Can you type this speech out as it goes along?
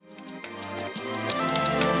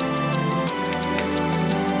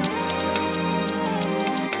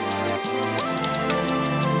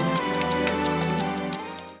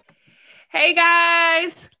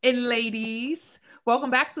and ladies. Welcome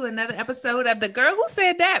back to another episode of the Girl Who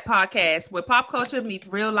Said That podcast, where pop culture meets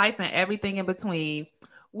real life and everything in between.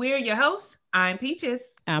 We're your hosts. I'm Peaches.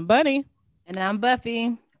 I'm Bunny. And I'm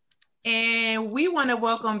Buffy. And we want to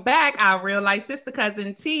welcome back our real life sister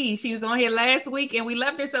cousin T. She was on here last week and we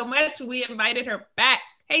loved her so much, we invited her back.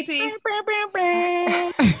 Hey, T.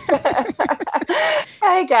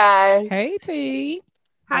 Hey, guys. Hey, T.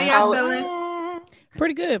 How y'all feeling?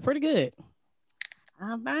 Pretty good.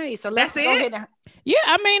 All right, so let's That's go it? ahead. Yeah,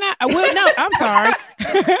 I mean, I would no. I'm sorry.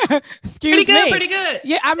 Excuse me. Pretty good.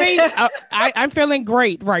 Yeah, I mean, I'm feeling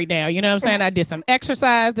great right now. You know what I'm saying? I did some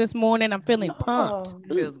exercise this morning. I'm feeling pumped.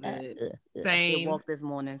 Feels good. Same. Walk this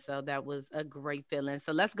morning, so that was a great feeling.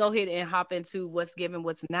 So let's go ahead and hop into what's giving,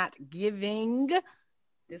 what's not giving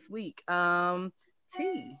this week. T,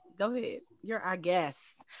 go ahead. You're our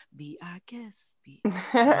guest. Be our guest.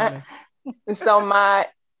 So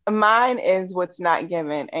mine is what's not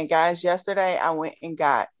given. And guys, yesterday I went and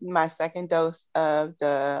got my second dose of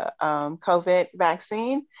the COVID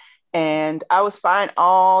vaccine, and I was fine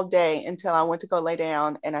all day until I went to go lay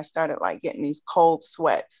down and I started like getting these cold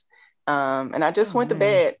sweats. And I just went to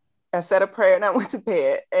bed. I said a prayer and I went to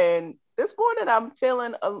bed. And this morning I'm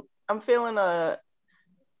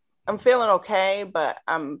feeling okay, but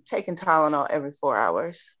I'm taking Tylenol every 4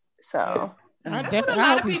 hours. So That's what a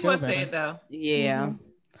lot of people have said, though. Yeah. Mm-hmm.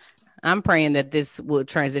 I'm praying that this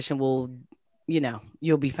transition will,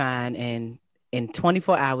 you'll be fine. And in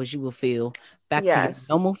 24 hours, you will feel back to your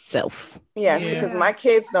normal self. Yes, because my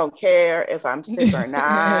kids don't care if I'm sick or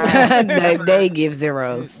not. they give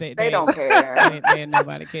zeros. They don't care.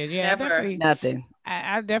 Nobody cares. Yeah, definitely. Nothing.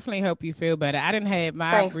 I definitely hope you feel better. I didn't have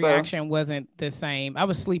my reaction wasn't the same. I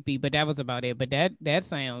was sleepy, but that was about it. But that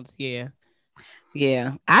sounds Yeah.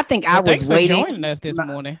 I think I was waiting. For joining us this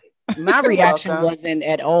morning. My reaction wasn't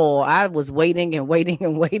at all. I was waiting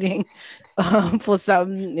for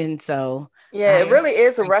something, and so it really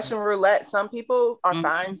is a Russian roulette. Some people are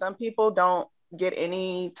fine. Some people don't get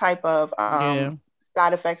any type of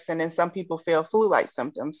side effects, and then some people feel flu-like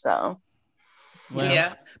symptoms. So,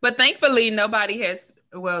 but thankfully, nobody has.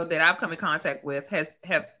 Well, that I've come in contact with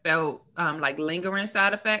have felt like lingering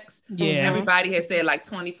side effects. Yeah, everybody has said like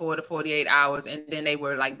 24 to 48 hours, and then they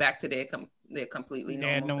were like back to their completely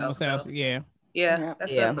normal selves. So. Yeah.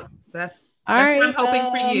 That's all right, what I'm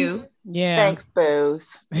hoping for you. Yeah. Thanks,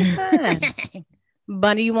 Booze.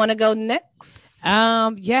 Bunny, you want to go next?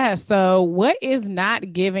 Yeah. So what is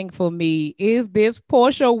not giving for me is this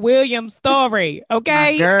Porsha Williams story.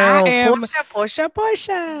 Okay, my girl,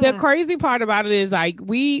 Porsha. The crazy part about it is like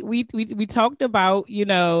we talked about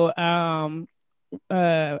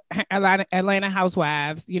Atlanta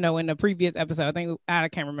Housewives, in the previous episode. I think I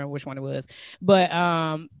can't remember which one it was, but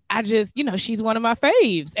I just she's one of my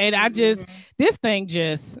faves, and I just this thing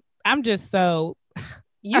I'm just so.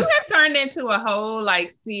 You have turned into a whole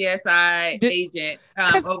like CSI agent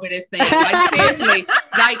over this thing. Like seriously,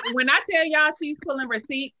 like when I tell y'all she's pulling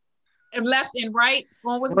receipts left and right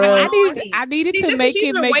on what's going on. I needed to make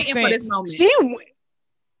it make sense. For this moment.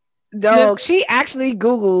 She actually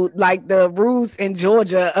Googled like the rules in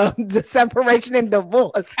Georgia of the separation and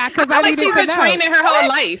divorce. Because I needed to know. Training her whole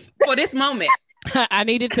life for this moment. I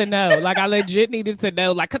needed to know, like I legit needed to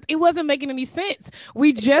know, like, cause it wasn't making any sense.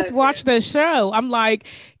 We just watched the show. I'm like,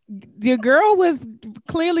 the girl was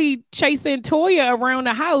clearly chasing Toya around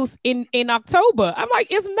the house in October. I'm like,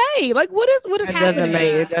 it's May. Like, what is happening?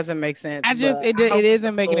 It doesn't make sense. It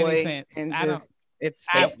isn't making any sense. And it's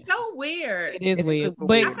so weird. It is weird.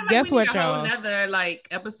 But like guess what, y'all? Another like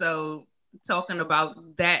episode talking about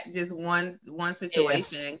that just one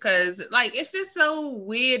situation, because like it's just so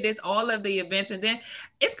weird. There's all of the events, and then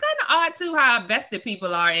it's kind of odd too how invested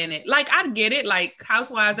people are in it. Like I get it, like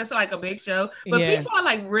Housewives, that's like a big show, but people are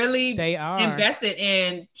like really invested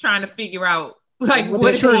in trying to figure out like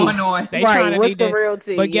what is going on. What's the real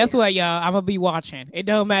tea? But guess what, y'all? I'm gonna be watching. It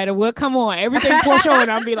don't matter what. Come on, everything Porsha, and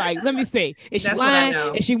I'll be like, let me see. Is she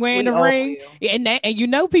lying? Is she wearing the ring? And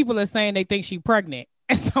people are saying they think she's pregnant.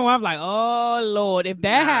 And so I'm like, oh Lord, if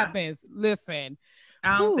that happens, listen.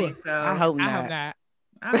 I don't think so. I hope not.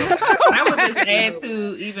 That would just add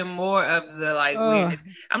to even more of the like weird.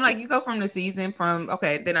 I'm like, you go from the season then I'm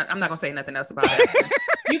not gonna say nothing else about that.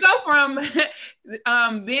 You go from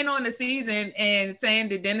being on the season and saying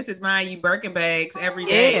that Dennis is buying you Birkin bags every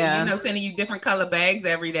day, sending you different color bags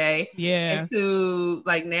every day. Yeah. Into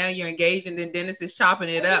like now you're engaged, and then Dennis is chopping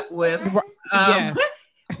it up with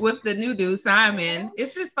with the new dude, Simon.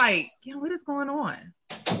 It's just like, what is going on?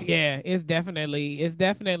 Yeah, it's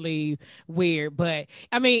definitely weird, but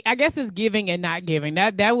I mean, I guess it's giving and not giving.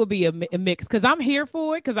 That would be a mix because I'm here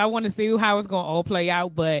for it because I want to see how it's going to all play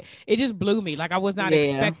out. But it just blew me. Like I was not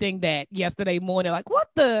expecting that yesterday morning. Like what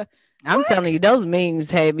the. I'm telling you, those memes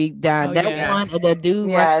had me dying. Oh, that yeah. one of the dude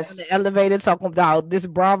right on the elevator talking about this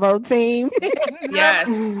Bravo team. Yes.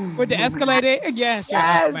 With the escalator. Yes,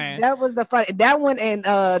 man. That was the fun. That one and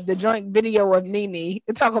the joint video of Nene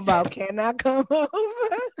talking about can I come over?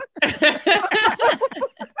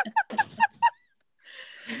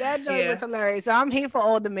 That joint was hilarious. So I'm here for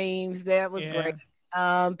all the memes. That was great.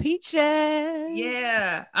 Peaches.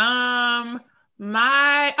 Yeah.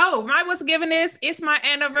 My what's given this? It's my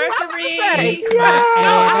anniversary. I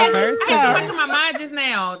had so much on my mind just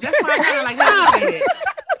now. That's why I kind of like hesitated.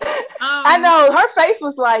 I know her face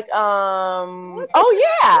was like,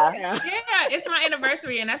 yeah, it's my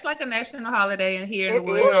anniversary, and that's like a national holiday here in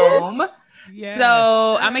the Wood Home. Yes.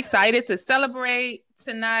 So I'm excited to celebrate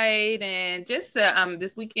tonight, and just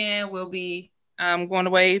this weekend we'll be going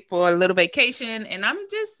away for a little vacation, and I'm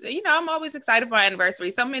just, I'm always excited for our anniversary.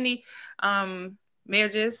 So many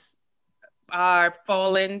marriages are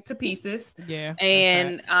falling to pieces. Yeah.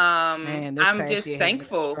 And I'm just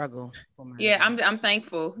thankful. I'm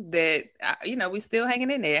thankful that we still hanging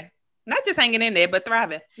in there. Not just hanging in there, but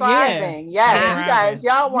thriving. Thriving. Yes.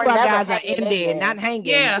 Y'all were never in there, not hanging.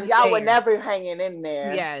 Yeah. Y'all were never hanging in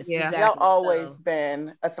there. Yes. Yeah. Exactly. Y'all always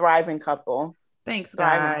been a thriving couple. Thanks,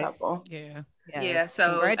 guys. Couple. Yeah. Yes. Yeah,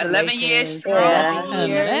 so 11 years. 11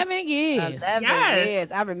 years. 11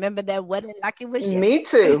 years. I remember that wedding like it was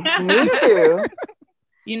yesterday. Me too.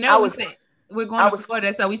 We're going to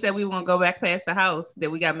Florida, so we said we won't go back past the house that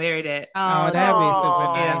we got married at. Oh, that'd be super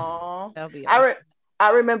nice. That'd be awesome.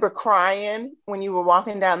 I remember crying when you were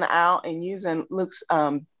walking down the aisle and using Luke's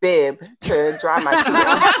bib to dry my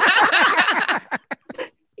tears.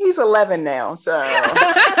 He's 11 now, so.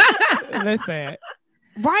 Listen.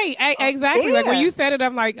 Right, exactly. Yeah. Like when you said it,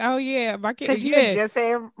 I'm like, oh yeah, my kid. Because you just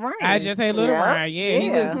had Ryan. I just had little Ryan. Yeah, he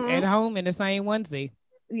was at home in the same onesie.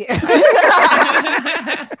 Yeah.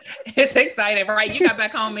 It's exciting, right? You got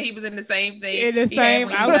back home and he was in the same thing. In the same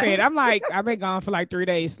outfit. I'm like, I've been gone for like 3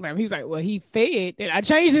 days. Slim. He was like, well, he fed. And I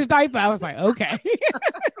changed his diaper. I was like, okay.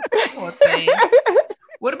 Poor thing.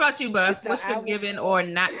 What about you, Buff? What's your giving or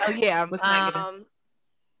not? Oh yeah. What's not giving?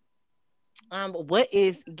 What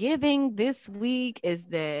is giving this week is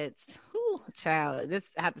that, child, this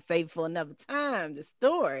I have to save for another time, the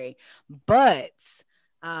story. But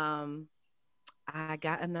I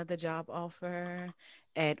got another job offer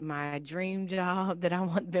at my dream job that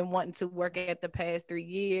I've been wanting to work at the past 3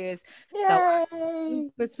 years. Yay. So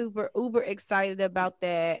I'm super uber excited about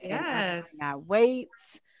that. Yes. And I cannot wait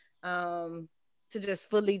to just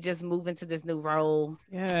fully just move into this new role.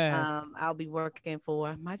 Yes. I'll be working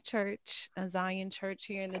for my church, a Zion church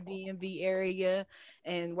here in the DMV area,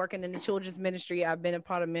 and working in the children's ministry. I've been a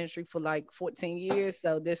part of ministry for like 14 years.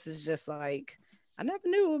 So this is just like, I never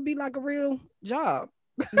knew it would be like a real job.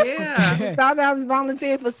 Yeah. I thought I was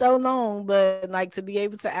volunteering for so long, but like to be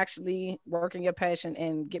able to actually work in your passion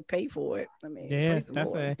and get paid for it. I mean, yes,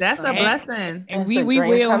 that's a blessing. And we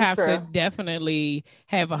will have to definitely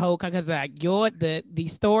have a whole, because like the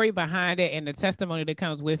story behind it and the testimony that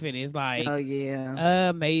comes with it is like, oh yeah,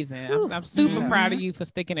 amazing. I'm super proud of you for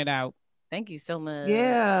sticking it out. Thank you so much.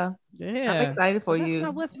 Yeah. I'm excited for you.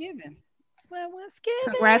 That's what's given. Well, what's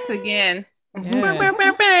given. Congrats again. Yes.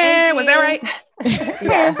 Was that right?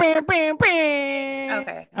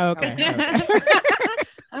 Okay.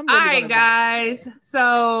 All right, guys.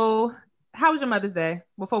 So how was your Mother's Day?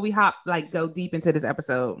 Before we go deep into this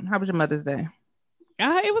episode, how was your Mother's Day?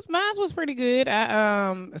 Mine was pretty good.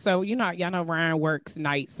 So y'all know Ryan works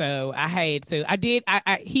night, so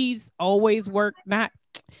he's always worked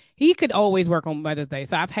he could always work on Mother's Day.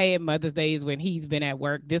 So I've had Mother's Days when he's been at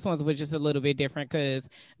work. This one was just a little bit different because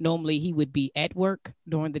normally he would be at work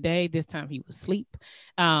during the day. This time he was asleep.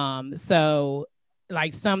 So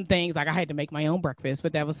like some things, like I had to make my own breakfast,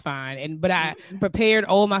 but that was fine. But I prepared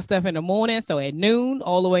all my stuff in the morning. So at noon,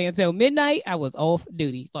 all the way until midnight, I was off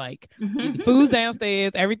duty. Like the food's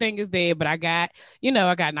downstairs, everything is there. But I got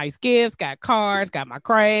nice gifts, got cards, got my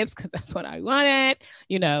crabs because that's what I wanted.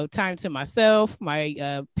 Time to myself, my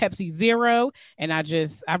Pepsi Zero, and I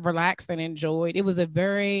relaxed and enjoyed. It was a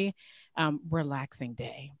very relaxing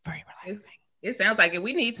day. Very relaxing. It sounds like it.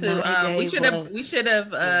 We need to. We should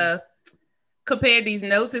have compare these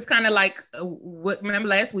notes, it's kind of like what. Remember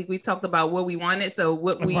last week we talked about what we wanted, so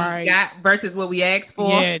what we got versus what we asked for.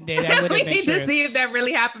 Yeah, that would have we been need true. to see if that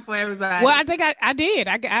really happened for everybody. Well, I think I did.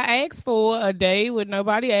 I asked for a day when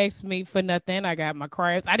nobody asked me for nothing. I got my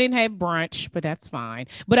crafts. I didn't have brunch, but that's fine.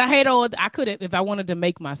 But I had all. I could have if I wanted to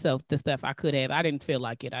make myself the stuff. I could have. I didn't feel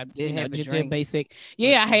like it. I just did basic.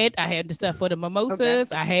 Yeah, I had the stuff for the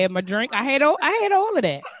mimosas. I had my drink. I had all of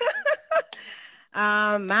that.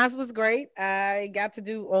 Mine was great. I got to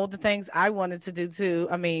do all the things I wanted to do too.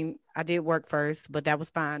 I mean, I did work first, but that was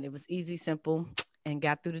fine. It was easy, simple, and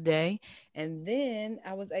got through the day. And then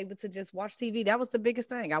I was able to just watch TV. That was the biggest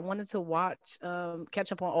thing. I wanted to watch,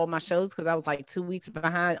 catch up on all my shows because I was like 2 weeks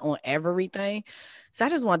behind on everything. So I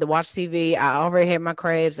just wanted to watch TV. I already had my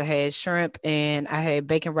crabs. I had shrimp and I had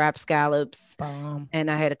bacon wrapped scallops.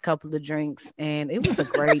 And I had a couple of drinks and it was a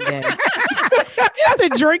great day. It's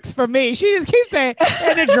the drinks for me. She just keeps saying,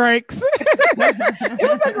 and the drinks. It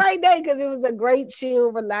was a great day because it was a great,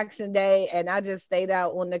 chill, relaxing day. And I just stayed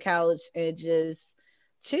out on the couch and just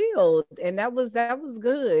chilled. And that was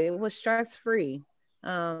good. It was stress free.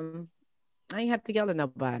 I ain't have to yell at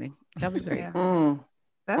nobody. That was great. Yeah.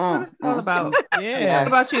 That's what it's all about. Yeah. What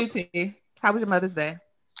about you, T? How was your Mother's Day?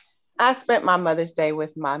 I spent my Mother's Day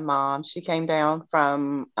with my mom. She came down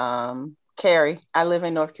from Cary. I live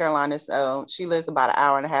in North Carolina, so she lives about an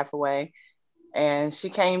hour and a half away. And she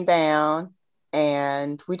came down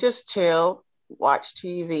and we just chilled, watched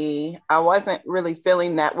TV. I wasn't really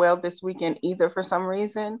feeling that well this weekend either for some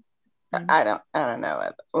reason. Mm-hmm. I don't know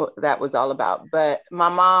what that was all about. But my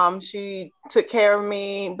mom, she took care of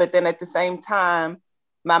me, but then at the same time,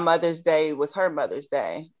 my Mother's Day was her Mother's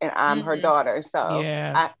Day and I'm her daughter. So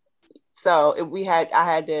yeah. I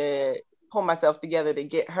had to pull myself together to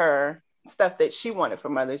get her stuff that she wanted for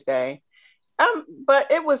Mother's Day.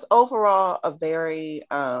 But it was overall a very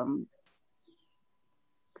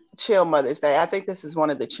chill Mother's Day. I think this is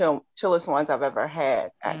one of the chillest ones I've ever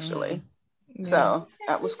had, actually. Yeah. So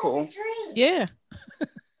that was cool. Yeah.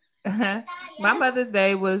 My Mother's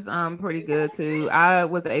Day was pretty good too. I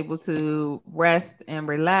was able to rest and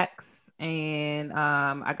relax, and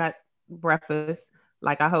I got breakfast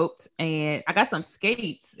like I hoped, and I got some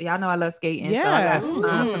skates. Y'all know I love skating. Yes. So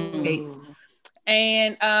I got some skates,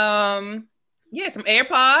 and some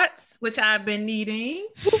AirPods, which I've been needing.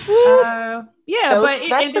 But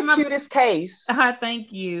that's the cutest case.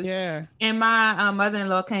 Thank you. Yeah. And my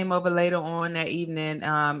mother-in-law came over later on that evening,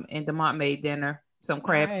 and DeMont made dinner. Some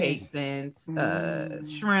crab cakes and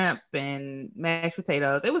shrimp and mashed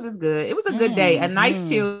potatoes. It was just good. It was a good day, a nice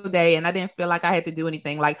chill day, and I didn't feel like I had to do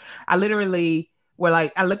anything. Like I literally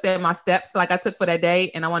I looked at my steps like I took for that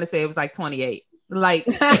day, and I want to say it was like 28. Like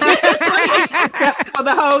 28 steps for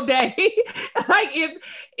the whole day. Like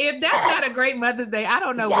if that's not a great Mother's Day, I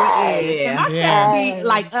don't know what is. And my steps be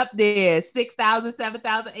like up there, 6,000,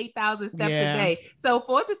 7,000, 8,000 steps a day. So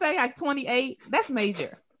for it to say like 28, that's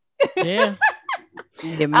major. Yeah.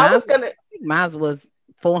 Mine was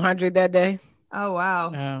 400 that day. Oh wow.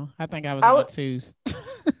 No, I think I was in the twos.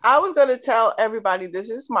 I was gonna tell everybody this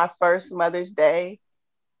is my first Mother's Day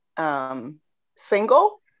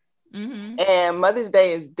single. Mm-hmm. And Mother's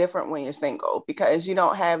Day is different when you're single because you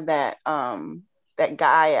don't have that that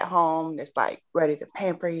guy at home that's like ready to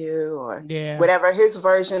pamper you or whatever his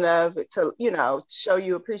version of it to, show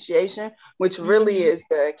you appreciation, which really is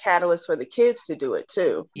the catalyst for the kids to do it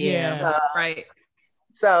too. Yeah. So, right.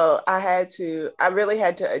 So I really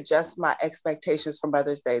had to adjust my expectations for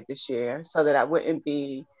Mother's Day this year so that I wouldn't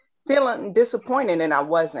be feeling disappointed, and I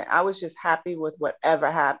wasn't. I was just happy with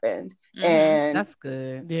whatever happened. Mm-hmm. And that's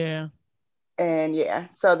good. Yeah. And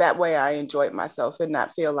so that way I enjoyed myself and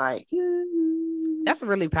not feel like that's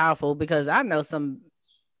really powerful because I know some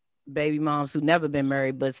baby moms who never been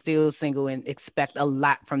married but still single and expect a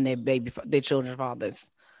lot from their children's fathers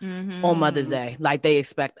on Mother's Day. Like they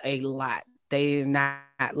expect a lot. They're not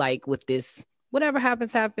like with this, whatever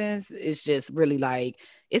happens. It's just really like,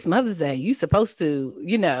 it's Mother's Day. You supposed to,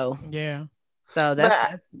 Yeah. So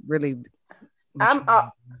that's really.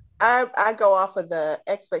 I go off of the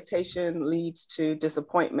expectation leads to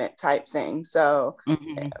disappointment type thing. So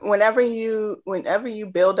whenever you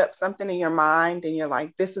build up something in your mind and you're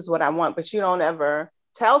like, this is what I want, but you don't ever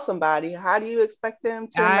tell somebody, how do you expect them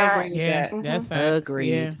to? I agree with that. That's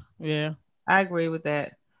agreed. Yeah. I agree with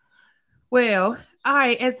that. Well, all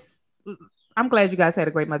right. I'm glad you guys had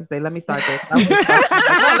a great Mother's Day. Let me start this.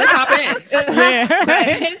 Let's hop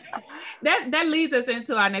in. That leads us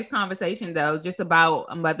into our next conversation, though, just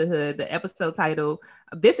about motherhood. This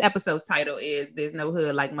episode's title is "There's No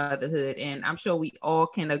Hood Like Motherhood," and I'm sure we all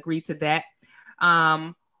can agree to that.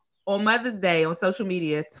 on Mother's Day on social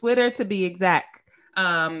media, Twitter to be exact.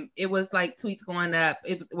 It was like tweets going up.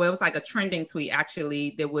 It was like a trending tweet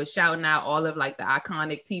actually that was shouting out all of like the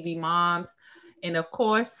iconic TV moms, and of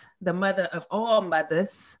course the mother of all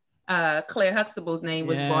mothers, Claire Huxtable's name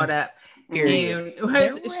was brought up. Period.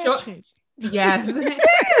 And yes, She's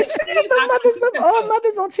the mothers of all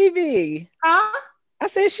mothers on TV. huh? I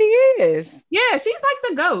said she is. Yeah, she's like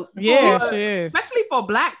the GOAT. Yeah, she is. Especially for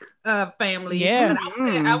Black families. Yeah.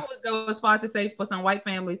 I would go as far to say for some white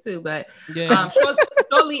families too, but Yeah.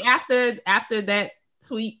 shortly after that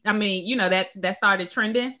tweet, I mean, you know, that started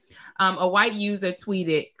trending. A white user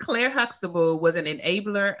tweeted, Claire Huxtable was an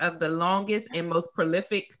enabler of the longest and most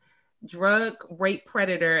prolific drug rape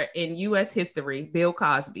predator in U.S. history, Bill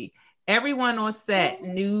Cosby. Everyone on set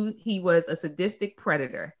knew he was a sadistic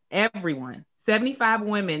predator. Everyone. 75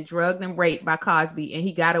 women drugged and raped by Cosby, and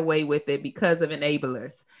he got away with it because of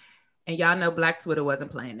enablers. And y'all know Black Twitter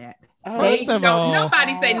wasn't playing that. First of all,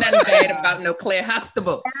 nobody say nothing bad about no Claire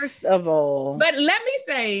Huxtable. First of all. But let me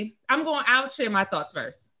say, I'll share my thoughts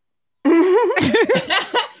first. I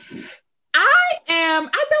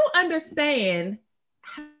don't understand.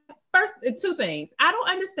 First, two things. I don't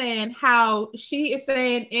understand how she is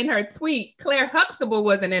saying in her tweet, Claire Huxtable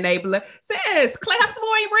was an enabler. Says Claire Huxtable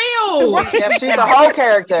ain't real. Yeah, she's a whole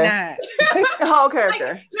character. Nah. The whole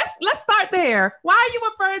character. Like, let's start there. Why are you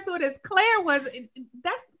referring to it as Claire was?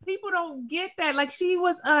 That's people don't get that. Like she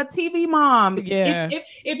was a TV mom. Yeah.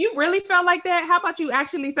 If you really felt like that, how about you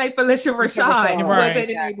actually say Felicia Rashad? Right. Was an enabler?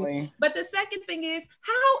 Exactly. But the second thing is,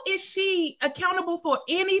 how is she accountable for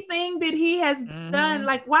anything that he has done?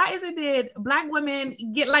 Like, why is it that Black women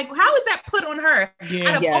get like? How is that put on her? Yeah.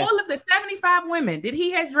 Out of all of the 75 women that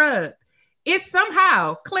he has drugged, it's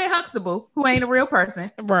somehow Claire Huxtable, who ain't a real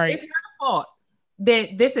person, Right. it's her fault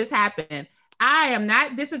that this has happened. I am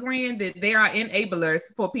not disagreeing that there are enablers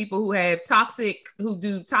for people who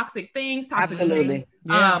do toxic things, Absolutely.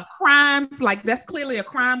 Yeah. crimes. Like that's clearly a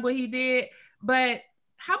crime what he did. But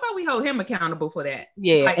how about we hold him accountable for that?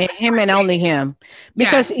 Yeah, Like, and him and only him.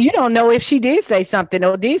 Because you don't know if she did say something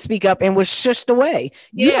or did speak up and was shushed away.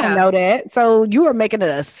 You don't know that. So you are making an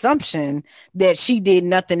assumption that she did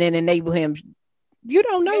nothing and enable him. You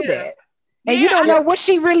don't know that. And you don't know what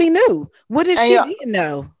she really knew. What if she didn't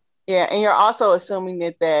know? Yeah, and you're also assuming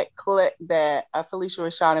that Felicia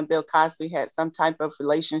Rashad and Bill Cosby had some type of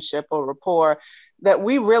relationship or rapport that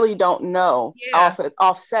we really don't know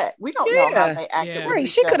offset. We don't know how they acted. Right.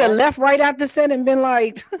 She could have left right out the set and been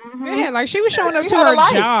like, yeah, like she was showing up to her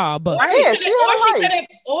job. Right. Yeah, she had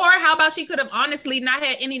or how about she could have honestly not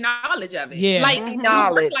had any knowledge of it? Yeah. Like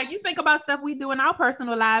knowledge. Like you think about stuff we do in our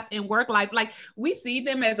personal lives and work life. Like we see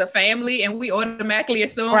them as a family and we automatically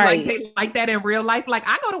assume like they like that in real life. Like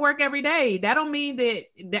I go to work every day. That don't mean that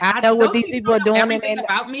I know what these people are doing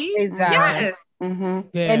about me. Exactly. Yes. Mm-hmm.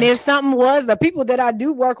 Yeah. And if something was, the people that I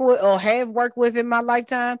do work with or have worked with in my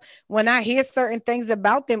lifetime, when I hear certain things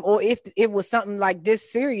about them, or if it was something like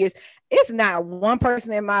this serious, it's not one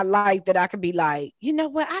person in my life that I could be like, you know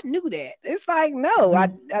what, I knew that. It's like, no, I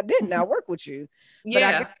didn't. I work with you.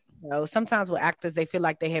 Yeah. But sometimes with actors, they feel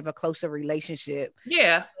like they have a closer relationship.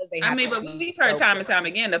 Yeah. I mean, but we've heard time and time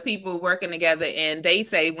again of people working together and they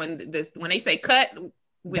say when they say cut,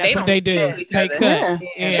 that's what they do. They cut.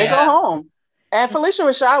 Yeah. They go home. And Felicia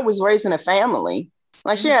Rashad was raising a family.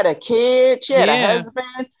 Like she had a kid, she had a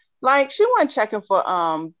husband. Like she wasn't checking for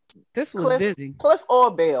This was busy. Cliff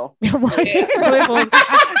or Bill.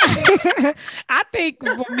 I think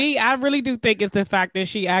for me, I really do think it's the fact that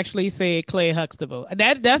she actually said Claire Huxtable.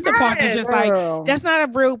 That's the part that's just like, that's not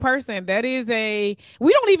a real person. That is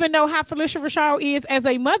we don't even know how Felicia Rashad is as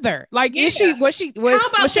a mother. Like, is she, was she, how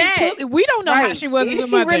about that? We don't know how she was as a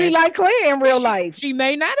she mother. really like Claire in real life? She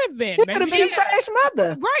may not have been. She could have been a trash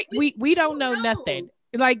mother. Right. We don't know nothing.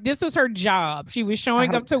 Like this was her job. She was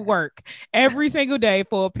showing up to work every single day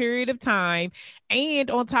for a period of time.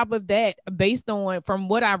 And on top of that, based on from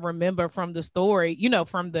what I remember from the story, you know,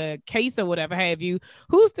 from the case or whatever have you,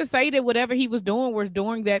 who's to say that whatever he was doing was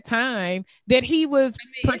during that time that he was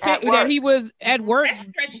that he was at work.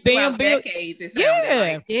 Decades,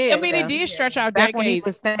 I mean, it did stretch out back decades. When he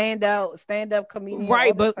was stand up comedian.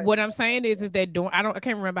 Right, but what I'm saying is that I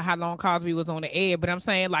can't remember how long Cosby was on the air, but I'm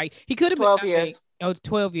saying like he could have been 12 years. Oh, it's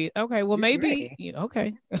 12 years. Okay, well maybe.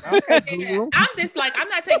 Okay. I'm just like I'm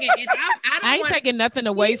not taking it. I ain't taking nothing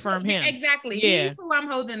away from him. Exactly. Yeah. He's who I'm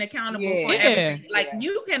holding accountable for everything. Like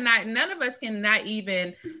you cannot. None of us cannot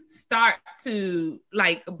even start to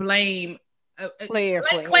like blame Claire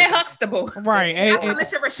Huxtable. Right. Not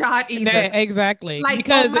Phylicia Rashad either. Exactly. Like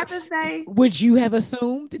because on Mother's Day, would you have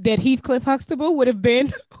assumed that Heathcliff Huxtable would have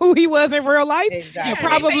been who he was in real life? Exactly. You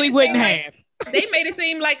probably wouldn't have. They made it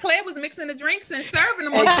seem like Claire was mixing the drinks and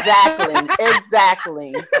serving them.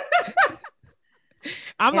 Exactly.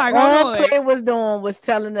 I'm like, all Claire was doing was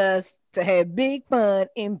telling us to have big fun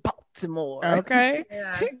in Baltimore. Okay.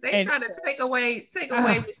 Yeah, they try to take away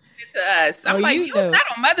to us. I'm like, you not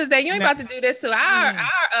on Mother's Day. You ain't about to do this to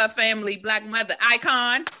our family, Black mother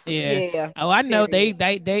icon. Yeah. Oh, I know they.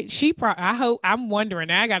 I hope. I'm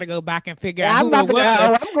wondering. I got to go back and figure out who it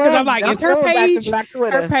was. Because I'm like, is her page?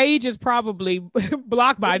 Her page is probably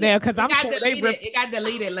blocked by now. Because I'm sure it got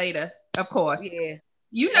deleted later. Of course. Yeah.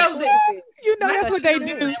 You know that's what they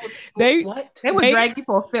do. They would drag you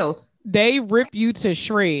for filth. They rip you to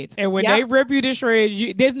shreds, and when they rip you to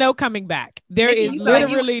shreds, there's no coming back. There is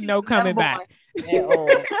literally no coming back.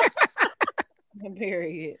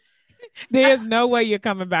 Period. There's no way you're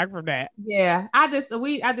coming back from that. Yeah, I just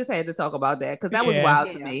had to talk about that because that was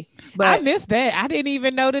wild to me. But I missed that. I didn't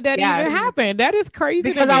even know that even happened. That is crazy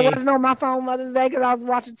because I wasn't on my phone Mother's Day because I was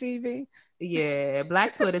watching TV. Yeah,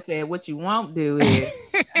 Black Twitter said what you won't do is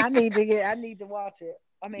I need to watch it.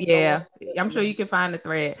 I mean, I'm sure you can find the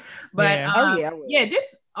thread. But just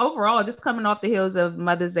overall, just coming off the heels of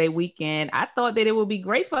Mother's Day weekend, I thought that it would be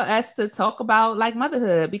great for us to talk about like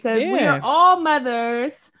motherhood because we are all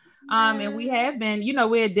mothers. And we have been,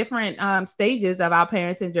 we're at different stages of our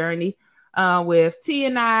parenting journey. With T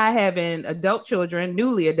and I having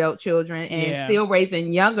newly adult children, and still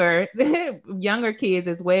raising younger kids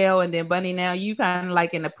as well. And then Bunny, now you kind of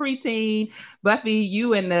like in the preteen. Buffy,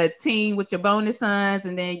 you in the teen with your bonus sons,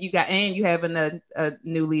 and then you having a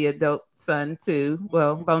newly adult son too.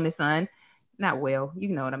 Well, bonus son, not well, you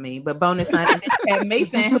know what I mean, but bonus son. And then you have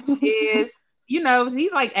Mason, who is,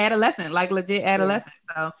 he's like adolescent, like legit adolescent.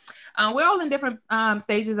 So we're all in different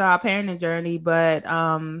stages of our parenting journey, but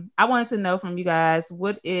I wanted to know from you guys,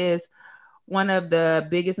 what is one of the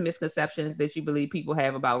biggest misconceptions that you believe people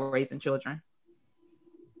have about raising children?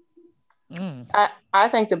 I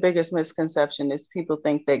think the biggest misconception is people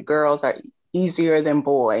think that girls are easier than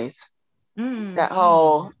boys. That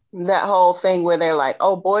whole thing where they're like,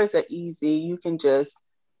 oh, boys are easy. You can just,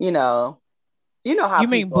 how you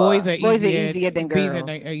mean boys are easier than girls.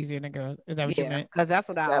 Easier than girls. Is that what you meant? Because that's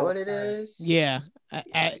what is that what it is? Yeah.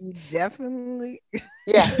 Definitely.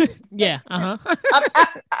 Yeah. Yeah. Uh-huh.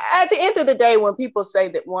 At the end of the day, when people say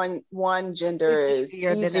that one gender is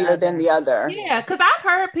easier than the other. Yeah, because I've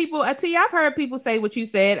heard people say what you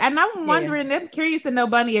said, and I'm wondering, I'm curious to know,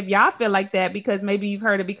 Bunny, if y'all feel like that because maybe you've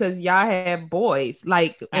heard it because y'all have boys.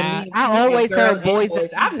 Like, I always heard boys.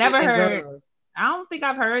 I've never heard. Girls. I don't think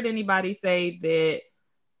I've heard anybody say that.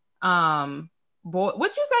 Boy,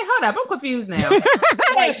 what you say? Hold up, I'm confused now.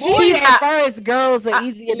 She said first, girls are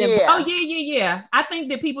easier than boys. Oh yeah. I think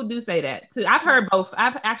that people do say that too. I've heard both.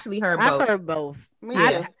 I've actually heard both. I've heard both.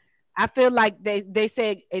 I feel like they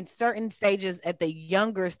said in certain stages, at the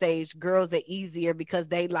younger stage, girls are easier because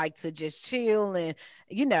they like to just chill and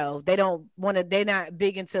they don't want to. They're not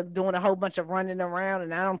big into doing a whole bunch of running around,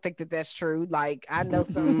 and I don't think that that's true. Like I know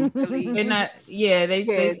some really, they're not. Yeah,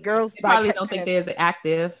 they girls they probably don't think they're as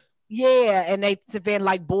active. Yeah, and they've been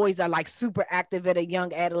like boys are like super active at a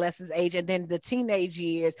young adolescent age, and then the teenage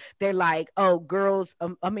years they're like, oh, boys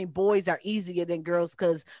are easier than girls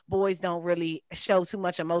because boys don't really show too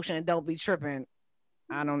much emotion and don't be tripping.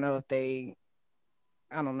 I don't know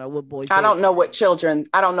what boys. I don't know what children.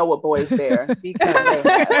 I don't know what boys there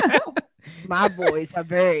because my boys are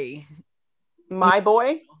very. My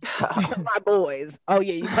boy, my boys. Oh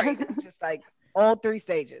yeah, you right. Just like all three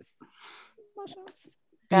stages.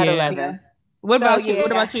 At 11. What about you? What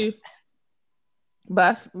about you,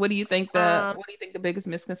 Buff? What do you think the biggest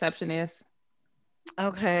misconception is?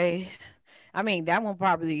 Okay, I mean that one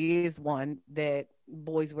probably is one that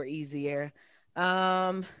boys were easier.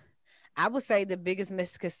 I would say the biggest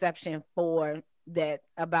misconception for that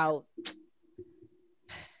about.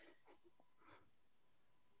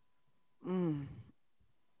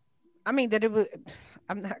 I mean that it would.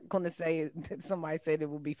 I'm not going to say that somebody said it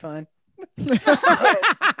would be fun. It's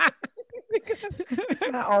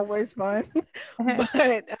not always fun, but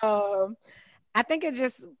I think it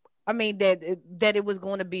just, that it was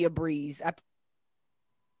going to be a breeze. I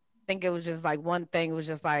think it was just like one thing. It was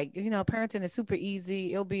just like, parenting is super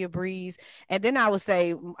easy. It'll be a breeze. And then I would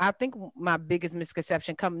say, I think my biggest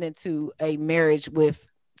misconception coming into a marriage with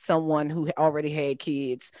someone who already had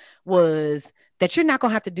kids was that you're not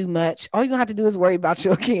going to have to do much. All you're going to have to do is worry about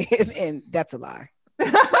your kid. And that's a lie.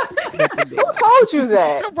 that's a big Who told you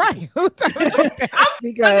that? Right. Who told you that?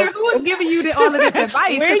 because Who is giving you all of this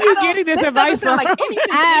advice? Where are you getting this advice from? Like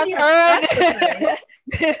I've heard.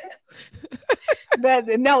 But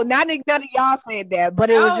no, none of y'all said that. But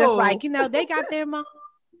it was just like, they got their mom.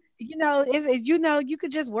 It's you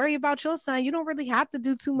could just worry about your son. You don't really have to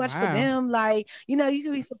do too much for them. Like, you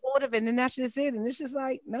can be supportive, and then that's just it. And it's just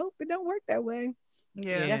like, nope, it don't work that way.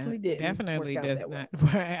 Yeah, it definitely did. Definitely does not.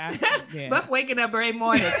 Buff waking up every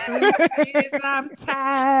morning. I'm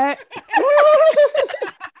tired.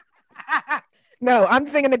 No, I'm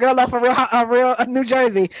singing the girl off a real New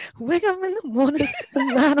Jersey. Wake up in the morning, a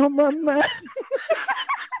lot on my mind.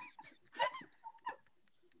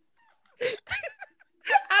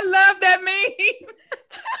 I love that meme.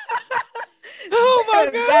 Oh my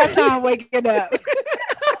God. That's how I'm waking up.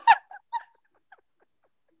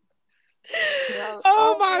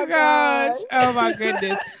 Oh my gosh. Oh my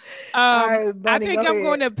goodness. Right, I think I'm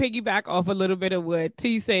going to piggyback off a little bit of what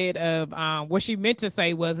T said of what she meant to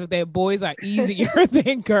say was that boys are easier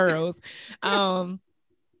than girls. And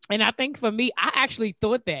I think for me, I actually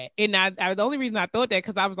thought that. And the only reason I thought that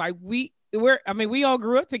because I was like, we all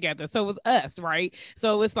grew up together. So it was us, right?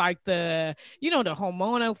 So it's like the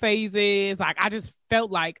hormonal phases. Like I just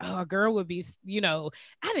felt like, a girl would be, I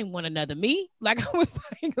didn't want another me. Like I was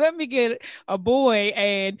like, let me get a boy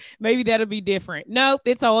and maybe that'll be different. Nope,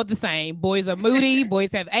 it's all the same. Boys are moody,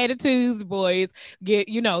 boys have attitudes, boys get,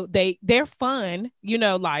 they're fun,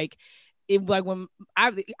 like when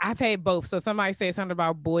I've had both. So somebody said something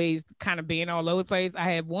about boys kind of being all over the place.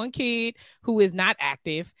 I have one kid who is not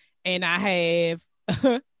active, and I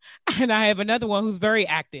have another one who's very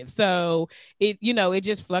active. So it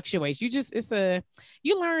just fluctuates. You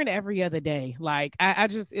learn every other day. Like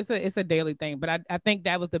it's a daily thing. But I think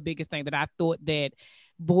that was the biggest thing, that I thought that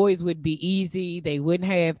boys would be easy. They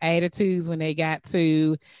wouldn't have attitudes when they got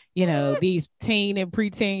to, these teen and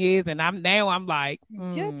preteen years. And I'm like,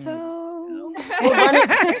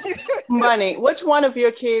 Money. Which one of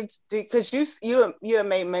your kids? Because you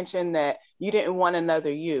made mention that you didn't want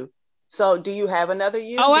another you. So do you have another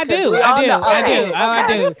you? Oh, I do. I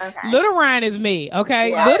do. Okay. Little Ryan is me. Okay.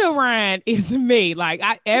 Yeah. Little Ryan is me. Like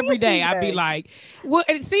every day I'd be like, well,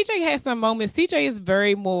 CJ has some moments. CJ is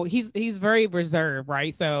he's very reserved,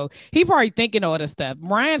 right? So he probably thinking all the stuff.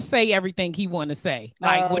 Ryan say everything he want to say.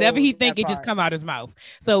 Like whatever he think, it just come out his mouth.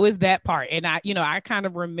 So it's that part. And I kind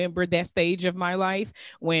of remember that stage of my life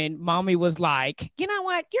when mommy was like, you know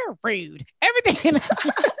what? You're rude. Everything.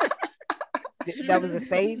 That was a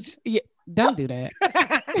stage. Yeah, don't do that.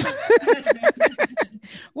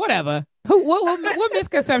 Whatever. What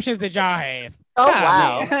misconceptions did y'all have? Oh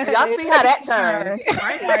wow! Y'all see how that turns.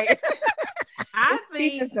 Right. I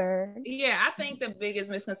think the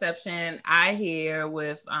biggest misconception I hear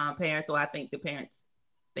with parents, or I think the parents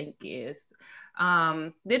think is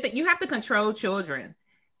that you have to control children.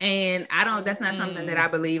 And that's not something that I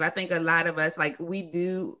believe. I think a lot of us, like, we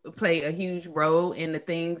do play a huge role in the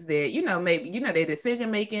things that, maybe, their decision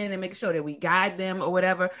making and making sure that we guide them or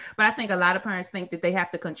whatever. But I think a lot of parents think that they have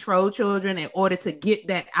to control children in order to get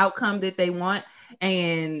that outcome that they want.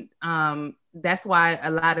 And that's why a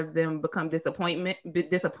lot of them become disappointed.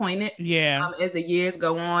 Yeah. As the years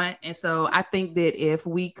go on. And so I think that if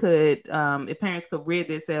parents could rid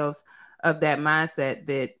themselves of that mindset,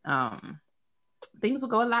 that things will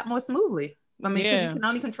go a lot more smoothly. I mean, you can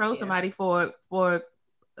only control somebody for a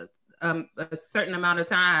certain amount of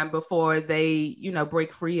time before they,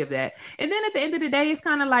 break free of that. And then at the end of the day, it's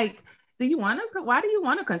kind of like, why do you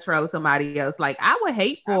want to control somebody else? Like, I would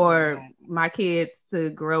hate for my kids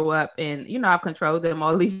to grow up and, I've controlled them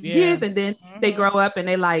all these years, and then they grow up and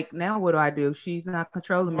they're like, now what do I do? She's not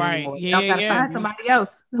controlling me anymore. I've got to find somebody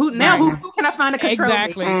else. Who can I find to control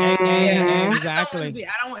exactly. me? Exactly.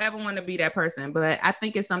 I don't ever want to be that person, but I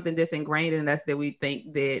think it's something that's ingrained in us that we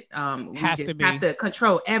think that we have to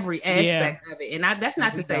control every aspect of it. And that's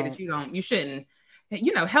not to say that you shouldn't,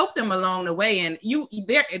 help them along the way. And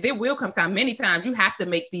there will come time, many times you have to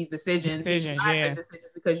make these decisions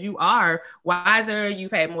because you are wiser,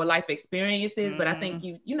 you've had more life experiences. But I think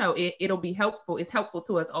it'll be helpful. It's helpful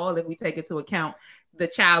to us all if we take into account the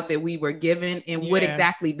child that we were given and what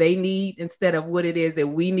exactly they need instead of what it is that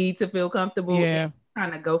we need to feel comfortable. Yeah.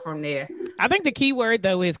 Kind of go from there. I think the key word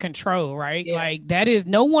though is control, right? Yeah. Like that is,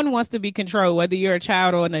 no one wants to be controlled, whether you're a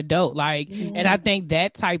child or an adult. Like, and I think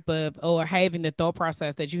that type of, or having the thought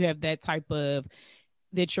process that you have that type of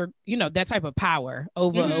power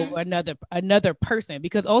over another person,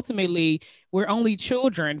 because ultimately we're only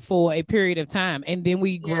children for a period of time and then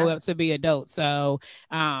we grow up to be adults. So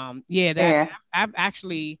I've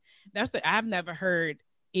actually, I've never heard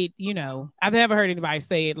I've never heard anybody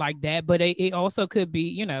say it like that, but it also could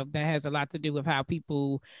be, that has a lot to do with how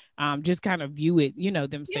people just kind of view it,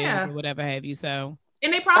 themselves or whatever have you. So.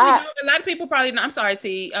 And they probably don't. A lot of people probably don't. I'm sorry,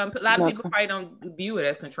 T. A lot of people probably don't view it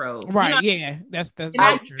as control. Right. Yeah. That's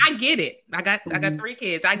I get it. I got 3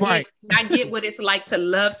 kids. I get what it's like to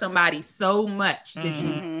love somebody so much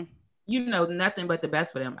that you know nothing but the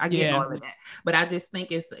best for them. I get all of that. But I just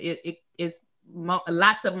think it's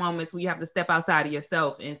lots of moments where you have to step outside of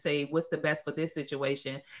yourself and say what's the best for this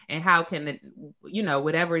situation and how can it,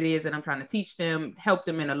 whatever it is that I'm trying to teach them, help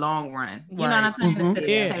them in the long run. You know what I'm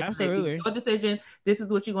saying? Absolutely. Your decision, this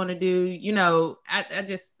is what you're going to do. I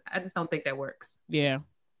just don't think that works. Yeah.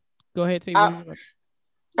 Go ahead, T.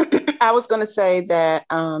 I was going to say that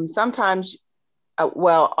sometimes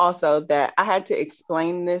also that I had to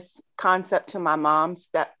explain this concept to my mom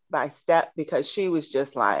step by step because she was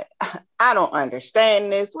just like, I don't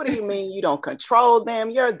understand this. What do you mean you don't control them?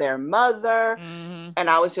 You're their mother. And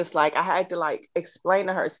I was just like, I had to explain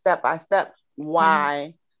to her step by step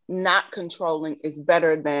why not controlling is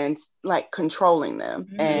better than controlling them.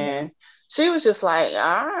 And she was just like,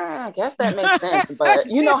 I guess that makes sense. But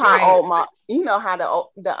you know how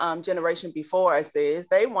the generation before us is,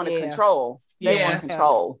 they want to control. They want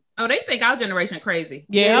control. Oh, they think our generation crazy.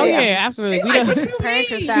 Yeah, absolutely. What you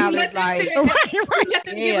parenting style is like. Right.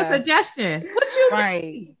 Give a suggestion. What you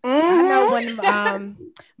mean? I know when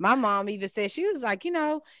my mom even said, she was like,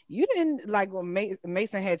 you didn't like when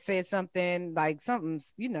Mason had said something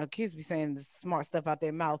kids be saying the smart stuff out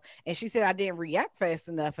their mouth, and she said I didn't react fast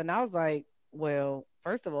enough, and I was like, well,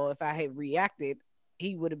 first of all, if I had reacted,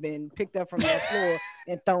 he would have been picked up from that floor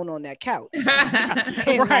and thrown on that couch in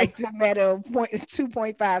a matter of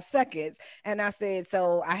 2.5 seconds. And I said,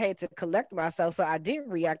 so I had to collect myself. So I didn't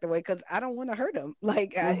react away because I don't want to hurt him.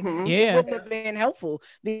 It wouldn't have been helpful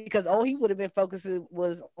because all he would have been focusing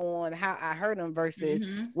was on how I hurt him versus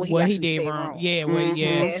what he did wrong.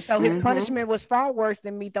 And so his punishment was far worse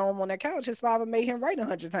than me throwing him on that couch. His father made him write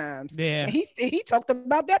 100 times. Yeah. And he talked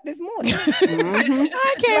about that this morning.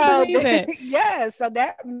 I can't believe that. Yeah. So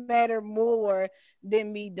that mattered more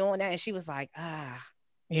than me doing that. And she was like, well,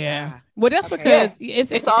 that's because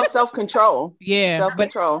it's all self-control.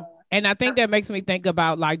 Self-control. And I think that makes me think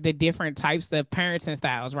about the different types of parenting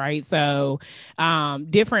styles, right? So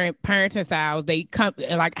different parenting styles, they come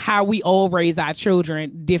how we all raise our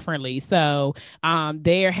children differently. So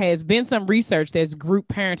there has been some research that's grouped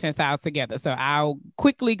parenting styles together. So I'll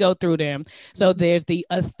quickly go through them. So there's the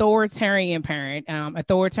authoritarian parent.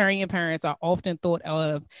 Authoritarian parents are often thought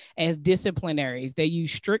of as disciplinaries. They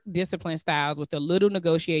use strict discipline styles with a little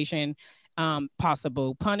negotiation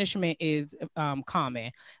possible. Punishment is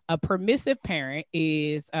common. A permissive parent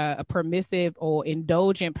is a permissive or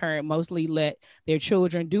indulgent parent, mostly let their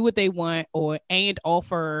children do what they want and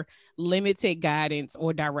offer limited guidance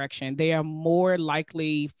or direction. They are more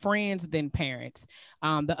likely friends than parents.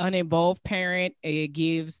 The uninvolved parent, it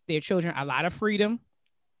gives their children a lot of freedom,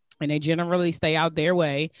 and they generally stay out their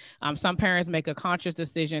way. Some parents make a conscious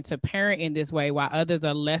decision to parent in this way, while others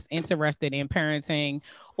are less interested in parenting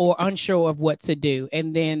or unsure of what to do.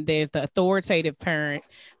 And then there's the authoritative parent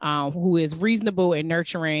who is reasonable and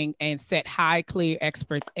nurturing and set high, clear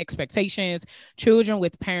expectations. Children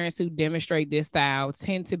with parents who demonstrate this style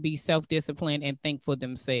tend to be self-disciplined and think for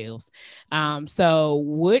themselves. So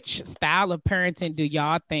which style of parenting do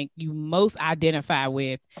y'all think you most identify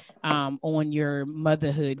with on your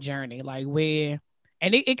motherhood journey?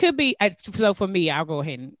 And it could be, so for me, I'll go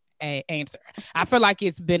ahead and answer. I feel like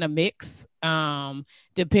it's been a mix,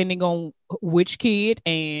 depending on which kid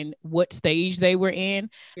and what stage they were in.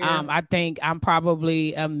 I think I'm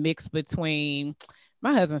probably a mix between,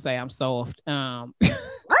 my husband say I'm soft.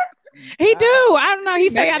 He do. I don't know. He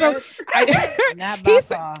say I don't.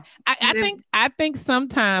 I think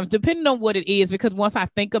sometimes, depending on what it is, because once I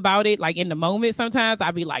think about it, in the moment, sometimes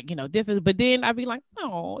I'll be like, this is. But then I'll be like,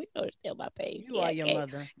 oh, it's still my baby. You are your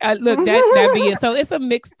mother. Look, that be it. So it's a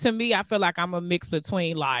mix to me. I feel like I'm a mix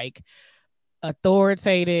between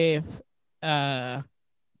authoritative,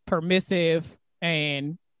 permissive,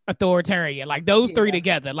 and authoritarian, those three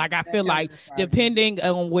together. I feel like depending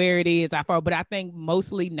on where it is, but I think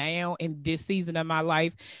mostly now in this season of my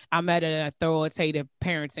life, I'm at an authoritative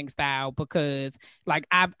parenting style because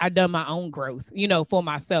I've done my own growth, for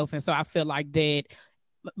myself. And so I feel like that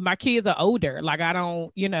my kids are older. I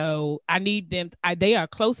don't, I need them. They are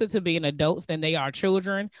closer to being adults than they are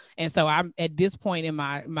children. And so I'm at this point in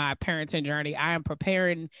my parenting journey, I am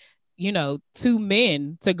preparing two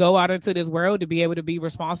men to go out into this world to be able to be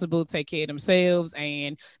responsible, take care of themselves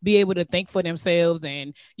and be able to think for themselves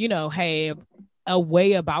and, have a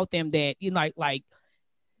way about them that,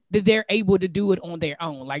 that they're able to do it on their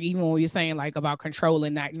own. Like even when you're saying like about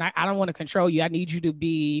controlling that, I don't want to control you. I need you to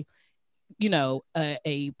be,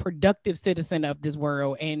 a productive citizen of this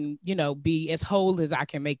world and, be as whole as I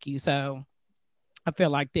can make you. So I feel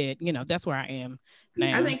like that, that's where I am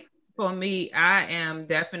now. I think for me, I am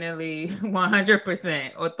definitely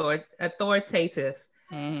 100% authoritative.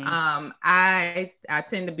 I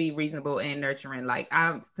tend to be reasonable and nurturing. Like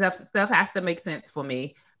stuff has to make sense for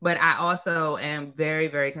me, but I also am very,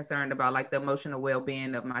 very concerned about like the emotional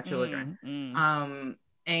well-being of my children.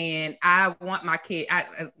 And I want my kid.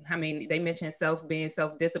 I mean, they mentioned being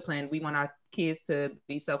self-disciplined. We want our kids to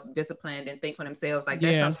be self-disciplined and think for themselves. Like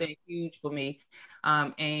that's something huge for me.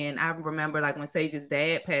 And I remember like when Sage's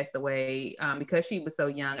dad passed away, because she was so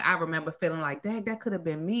young, I remember feeling like, Dad, that could have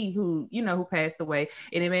been me who passed away.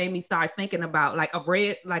 And it made me start thinking about like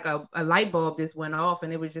a light bulb just went off.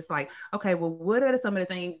 And it was just like, okay, well, what are some of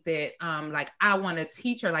the things that like I want to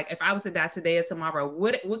teach her? Like if I was to die today or tomorrow,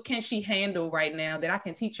 what can she handle right now that I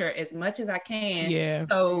can teach her as much as I can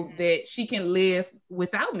so that she can live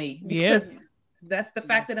without me? Because that's the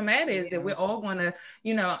fact of the matter is that we're all going to,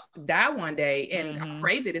 die one day. And I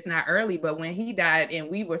pray that it's not early, but when he died and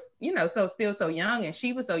we were, still so young and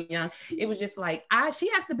she was so young, it was just like, she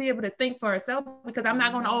has to be able to think for herself because I'm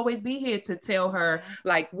not going to always be here to tell her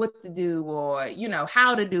like what to do or,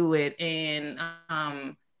 how to do it. And,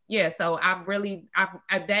 so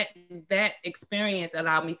that experience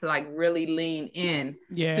allowed me to like really lean in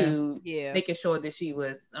to making sure that she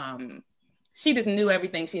was, she just knew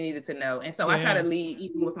everything she needed to know. And so I try to lead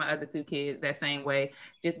even with my other two kids that same way,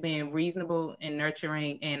 just being reasonable and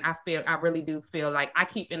nurturing. And I really do feel like I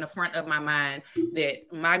keep in the front of my mind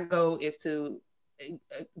that my goal is to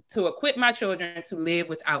equip my children to live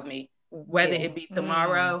without me, whether it be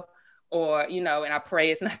tomorrow or, and I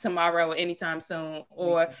pray it's not tomorrow or anytime soon,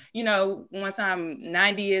 or, once I'm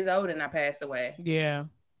 90 years old and I passed away. Yeah.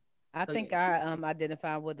 I think I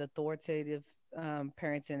identify with authoritative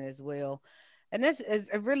parenting as well. And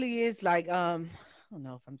it really is like, I don't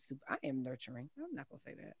know if I am nurturing. I'm not gonna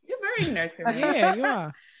say that. You're very nurturing. Yeah,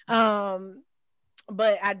 you are.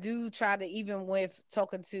 But I do try to, even with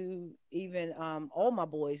talking to even all my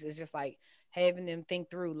boys, it's just like having them think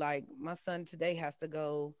through, like my son today has to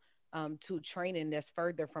go to training that's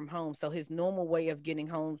further from home. So his normal way of getting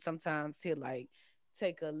home, sometimes he'll like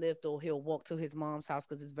take a lift or he'll walk to his mom's house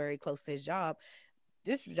because it's very close to his job.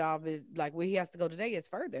 This job is like where he has to go today is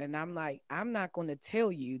further. And I'm like, I'm not going to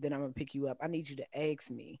tell you that I'm going to pick you up. I need you to ask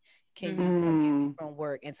me, can you come get me from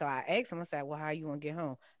work? And so I asked him, I said, well, how are you going to get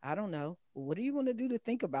home? I don't know. Well, what are you going to do to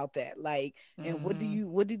think about that? Like, and what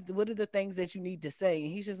are the things that you need to say?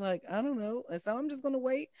 And he's just like, I don't know. And so I'm just going to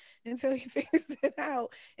wait until he figures it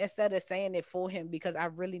out instead of saying it for him, because I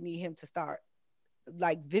really need him to start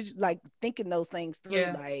like thinking those things through.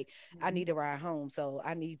 Like I need to ride home. So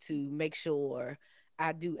I need to make sure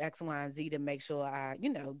I do X, Y, and Z to make sure I,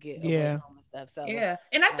 get away home and stuff. So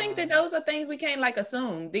and I think that those are things we can't like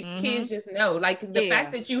assume. The kids just know. Like the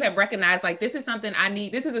fact that you have recognized, like this is something I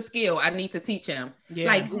need. This is a skill I need to teach him.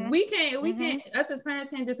 Like we can't. Us as parents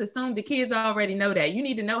can't just assume the kids already know that. You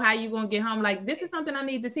need to know how you're gonna get home. Like this is something I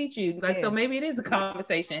need to teach you. Like so maybe it is a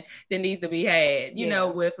conversation that needs to be had. You know,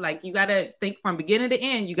 with like you gotta think from beginning to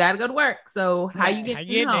end. You gotta go to work. So how you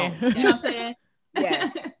get home? You know what I'm saying?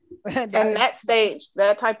 Yes. And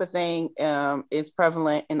that type of thing is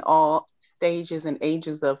prevalent in all stages and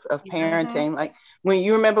ages of parenting. Like when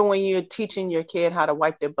you're teaching your kid how to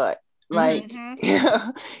wipe their butt, like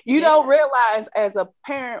you don't realize as a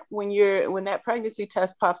parent when that pregnancy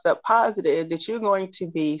test pops up positive that you're going to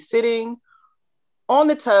be sitting on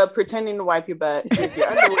the tub pretending to wipe your butt with your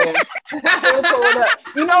underwear pulled up.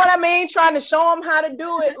 You know what I mean? Trying to show them how to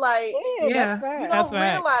do it. Like, that's fact.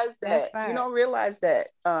 You don't realize that.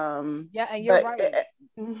 And you're right.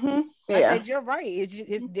 I said you're right.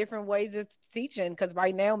 It's different ways of teaching, because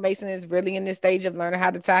right now Mason is really in this stage of learning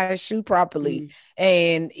how to tie his shoe properly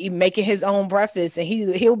and making his own breakfast. And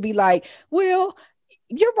he'll be like, well,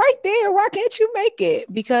 you're right there. Why can't you make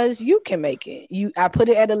it? Because you can make it. I put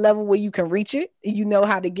it at a level where you can reach it. You know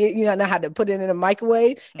how to put it in a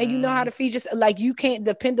microwave, and you know how to feed yourself. Like you can't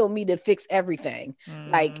depend on me to fix everything.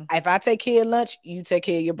 Like if I take care of lunch, you take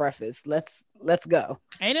care of your breakfast. Let's go.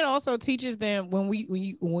 And it also teaches them when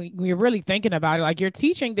you're really thinking about it, like you're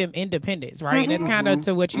teaching them independence, right? And it's kind of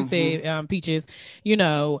to what you said, Peaches, and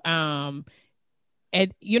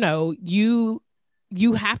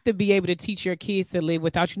you have to be able to teach your kids to live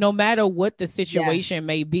without you, no matter what the situation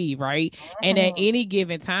may be, right? And at any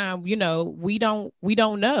given time, we don't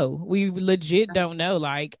know. We legit don't know.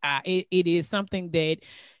 Like it is something that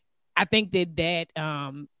I think that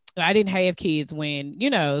I didn't have kids when,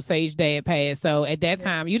 Sage dad passed. So at that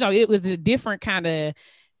time, it was a different kind of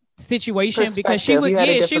situation because she was,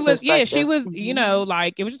 she was,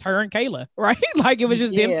 like it was just her and Kayla, right? Like it was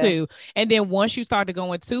just them two. And then once you started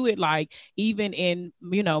going to it, like even in,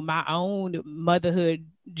 my own motherhood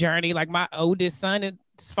journey, like my oldest son and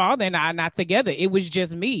his father and I are not together. It was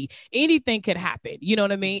just me. Anything could happen. You know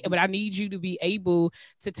what I mean? But I need you to be able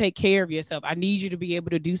to take care of yourself. I need you to be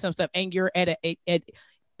able to do some stuff. And you're at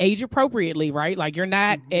age appropriately, right? Like you're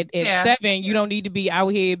not at 7. You don't need to be out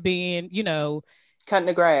here being, cutting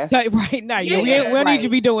the grass. Right now, we don't need you to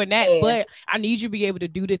be doing that. But I need you to be able to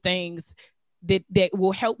do the things that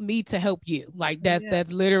will help me to help you. Like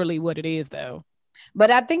that's literally what it is, though.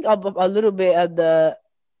 But I think a little bit of the,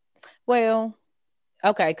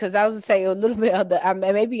 because I was to say a little bit of the,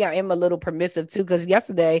 maybe I am a little permissive too, because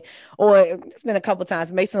yesterday, or it's been a couple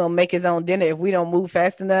times, Mason will make his own dinner if we don't move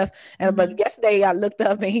fast enough. And but yesterday I looked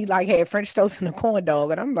up and he like had French toast and a corn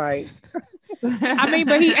dog, and I'm like, I mean,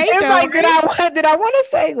 but he ate. It's like, did I want to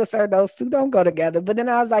say, well, sir, those two don't go together? But then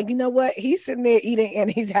I was like, you know what? He's sitting there eating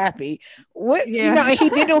and he's happy. What and he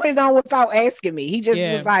did do his own without asking me. He just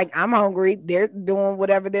was like, I'm hungry. They're doing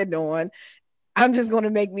whatever they're doing. I'm just going to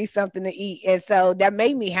make me something to eat. And so that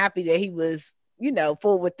made me happy that he was,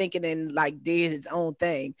 forward thinking and like did his own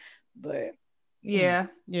thing. But well,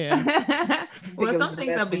 some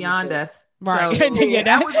things are beyond us. Right. So,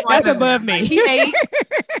 that's above me. He ate.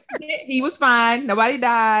 He was fine. Nobody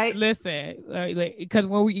died. Listen, because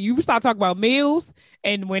when you start talking about meals,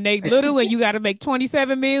 and when they little and you got to make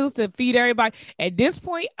 27 meals to feed everybody, at this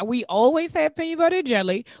point, we always have peanut butter and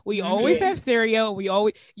jelly. We always have cereal.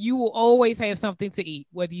 You will always have something to eat.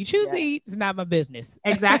 Whether you choose to eat, it's not my business.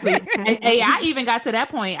 Exactly. And I even got to that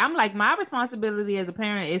point. I'm like, my responsibility as a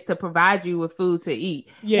parent is to provide you with food to eat.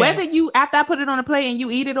 Yeah. Whether after I put it on a plate and you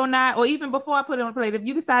eat it or not, or even before I put it on a plate, if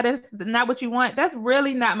you decide that's not what you want, that's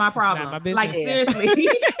really not my problem. Not my business. Like seriously,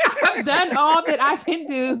 I've done all that I can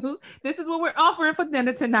do. This is what we're offering for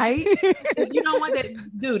dinner tonight. If you don't want that,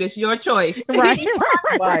 dude, it's your choice. Right.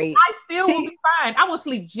 I still will be fine. I will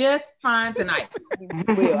sleep just fine tonight.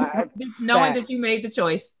 Knowing that you made the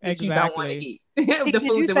choice that you don't want to eat. Did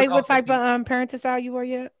you say what type of parenting style you were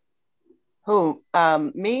yet? Who?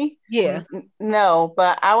 Me? Yeah. No,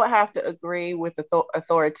 but I would have to agree with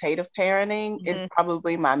authoritative parenting is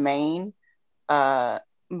probably my main.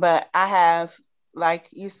 But I have, like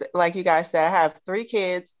you guys said, I have 3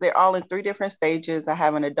 kids. They're all in 3 different stages. I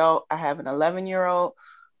have an adult. I have an 11-year-old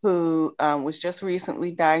who was just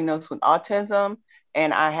recently diagnosed with autism.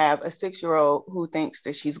 And I have a 6-year-old who thinks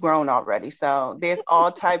that she's grown already. So there's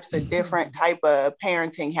all types of different type of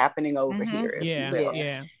parenting happening over here.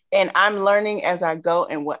 Yeah. And I'm learning as I go.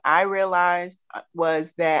 And what I realized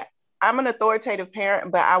was that I'm an authoritative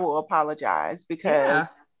parent, but I will apologize because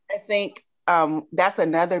I think that's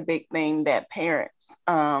another big thing that parents,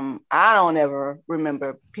 I don't ever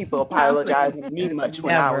remember people apologizing to me much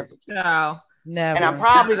when I was a kid. No. Never. And I'm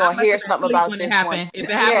probably going to hear something about this one. If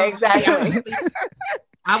it happened, yeah, exactly.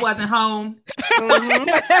 I wasn't home.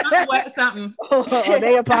 Something.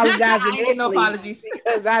 They apologized. I didn't no apologies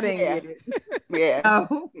because I didn't get it. Yeah.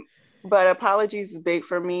 Oh. But apologies is big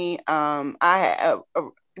for me. I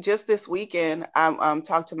just this weekend, I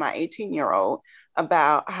talked to my 18-year-old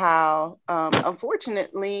about how,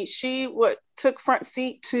 unfortunately, she took front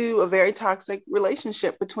seat to a very toxic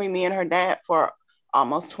relationship between me and her dad for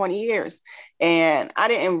almost 20 years. And I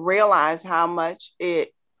didn't realize how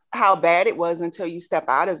bad it was until you step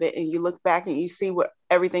out of it and you look back and you see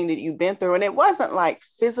everything that you've been through. And it wasn't like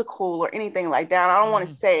physical or anything like that. I don't want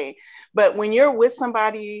to say, but when you're with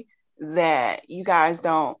somebody that you guys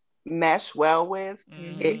don't mesh well with,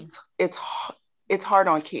 it's hard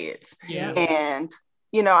on kids. Yeah. And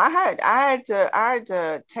I had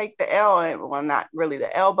to take the L, and well, not really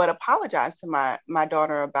the L, but apologize to my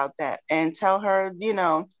daughter about that and tell her,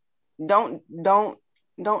 don't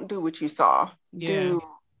do what you saw. Yeah.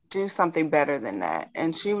 Do something better than that.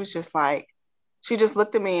 And she was just like, she just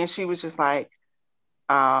looked at me and she was just like,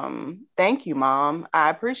 thank you, Mom. I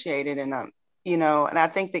appreciate it. And and I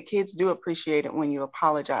think that kids do appreciate it when you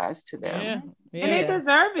apologize to them. Yeah. And they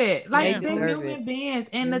deserve it. Like they're human beings.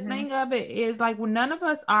 And the thing of it is, like, when none of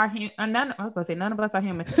us are human. I was gonna say none of us are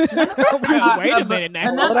human. Wait a minute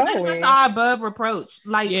now. None of us are above reproach.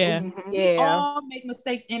 Like, we all make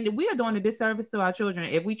mistakes, and we are doing a disservice to our children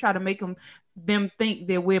if we try to make them think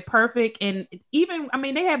that we're perfect. And even,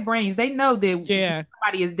 they have brains. They know that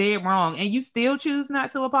somebody is dead wrong, and you still choose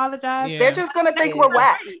not to apologize. They're just gonna think we're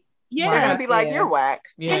whack. Yeah. They're gonna be like, "You're whack."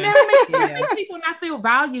 Yeah. And that makes people not feel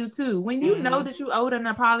valued too. When you know Mhm. that you owed an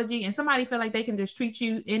apology and somebody feel like they can just treat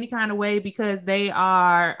you any kind of way because they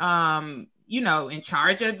are in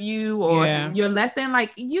charge of you, or Yeah. you're less than,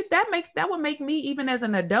 like, you, that would make me, even as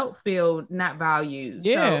an adult, feel not valued.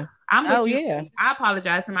 Yeah. So I'm with you. Yeah. I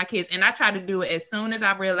apologize to my kids, and I try to do it as soon as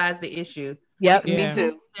I realize the issue. Yep, Yeah. me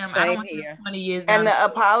too. I Same don't want here. 20 years And down the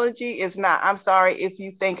apology is not, "I'm sorry if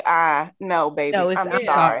you think no, baby. No, it's, I'm I'm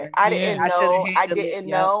sorry. I Yeah. didn't I should have know. I handled it. didn't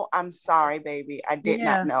Yep. know. I'm sorry, baby. I did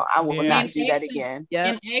Yeah. not know. I will Yeah. not And do that ask them- again." Yep.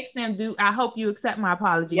 And ask them, I hope you accept my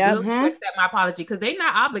apology. Yep. Will you accept my apology? Because they're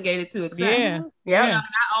not obligated to accept. Yeah. Yep. Yeah.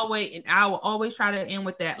 I will always try to end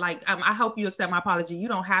with that. Like, I hope you accept my apology. You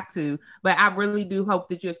don't have to, but I really do hope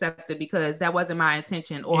that you accept it, because that wasn't my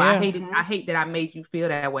intention, or Yeah. I hate that I made you feel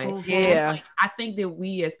that way. Mhm. And it's Yeah. like, I think that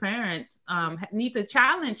we as parents need to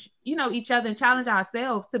challenge, each other, and challenge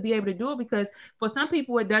ourselves to be able to do it, because for some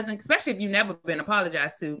people it doesn't, especially if you've never been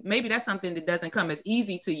apologized to. Maybe that's something that doesn't come as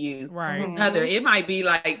easy to you. Right. Mhm. Other, it might be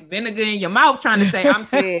like vinegar in your mouth trying to say, "I'm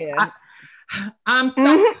sorry." Yeah. I'm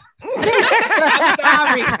sorry. I'm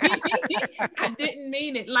sorry. I didn't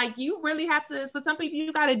mean it. Like, you really have to, for some people,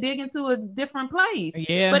 you got to dig into a different place.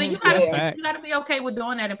 Yeah. But you That's got facts. to be okay with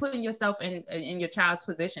doing that and putting yourself in your child's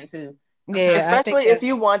position too. Yeah. Especially if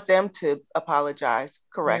you want them to apologize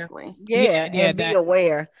correctly. Yeah, Yeah, and be that-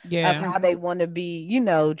 aware of Yeah. how they want to be,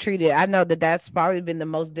 treated. I know that that's probably been the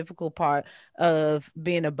most difficult part of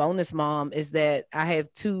being a bonus mom, is that I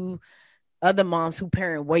have two other moms who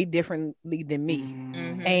parent way differently than me.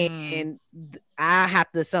 Mhm. And I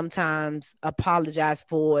have to sometimes apologize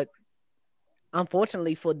for it,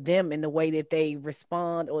 unfortunately, for them in the way that they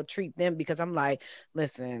respond or treat them, because I'm like,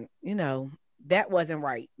 listen, that wasn't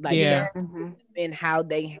right. Like, Yeah. Mhm. and how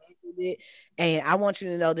they handled it, and I want you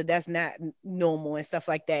to know that that's not normal and stuff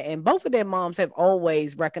like that. And both of their moms have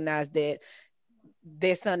always recognized that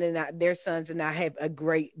their sons and I have a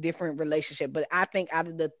great different relationship. But I think out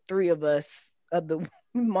of the three of us, of the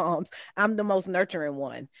moms, I'm the most nurturing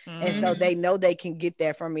one. And so they know they can get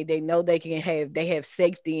that from me. They know they have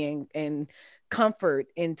safety and comfort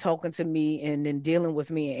in talking to me and then dealing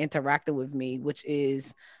with me and interacting with me, which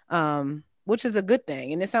is a good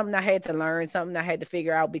thing. And it's something I had to learn, something I had to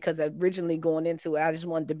figure out, because originally going into it, I just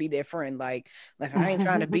wanted to be their friend. Like I ain't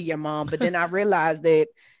trying to be your mom. But then I realized that,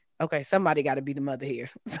 okay, somebody got to be the mother here.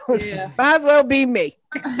 So it might as well be me.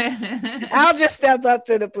 I'll just step up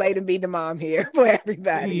to the plate and be the mom here for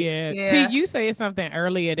everybody. Yeah. T, you said something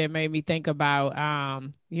earlier that made me think about,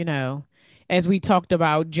 as we talked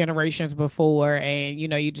about generations before, and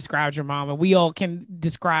you described your mom, and we all can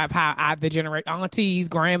describe how the generation, aunties,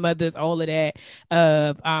 grandmothers, all of that,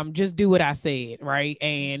 of just do what I said, right?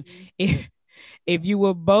 And if you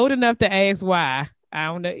were bold enough to ask why, I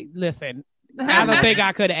don't know. Listen, I don't think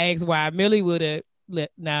I could have asked why. Millie would have.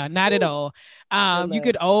 No, not at all. You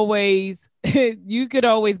could always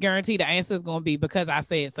guarantee the answer is going to be because I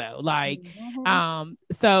said so. Like,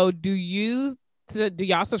 so do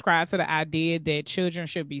y'all subscribe to the idea that children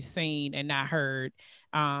should be seen and not heard,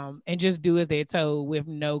 and just do as they're told with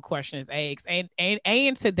no questions asked? And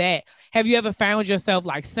to that, have you ever found yourself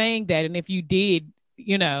like saying that? And if you did,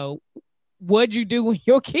 what'd you do when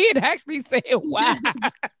your kid actually said why?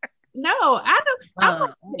 No, I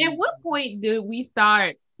don't. At what point do we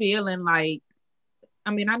start feeling like?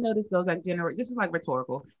 I mean, I know this goes back this is like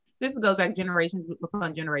rhetorical. This goes back generations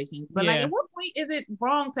upon generations. But like, at what point is it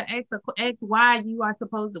wrong to ask why why are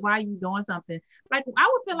you doing something? Like, I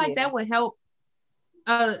would feel like that would help,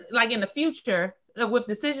 like in the future, with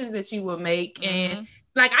decisions that you will make. And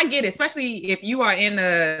like, I get it, especially if you are in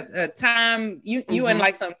a time, you in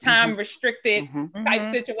like some time restricted type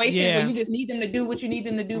situation where you just need them to do what you need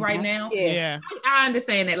them to do right now. Yeah. I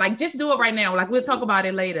understand that. Like, just do it right now. Like, we'll talk about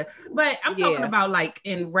it later. But I'm talking about like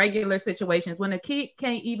in regular situations when a kid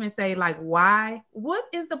can't even say like why. What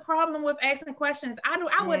is the problem with asking questions?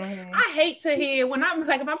 I hate to hear when I'm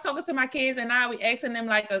like, if I'm talking to my kids and I be asking them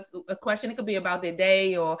like a question, it could be about their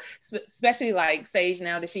day, or especially like Sage,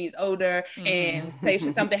 now that she's older, and say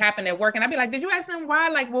something happened at work, and I'd be like, did you ask them why?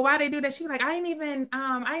 Like, well, why they do that? She was like, I didn't even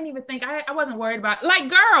think, I wasn't worried about. Like,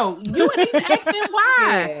 girl, you would need to ask them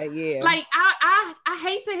why. Yeah. Like, I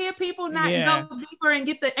hate to hear people not go deeper and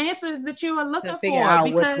get the answers that you are looking to figure for.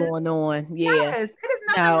 out what's going on. Yeah. Yes, it is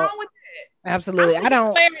nothing wrong with that. Absolutely. I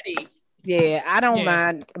don't. Clarity. Yeah, I don't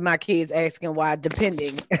mind my kids asking why,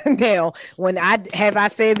 depending. Now, when I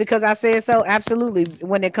said because I said so, absolutely.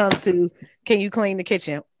 When it comes to, can you clean the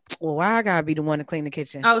kitchen? well, why I gotta be the one to clean the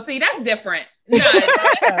kitchen? Oh, see, that's different. No,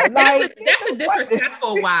 that's a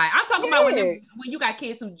disrespectful why. I'm talking about when you got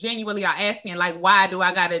kids who genuinely are asking, like, why do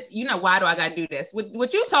I gotta do this?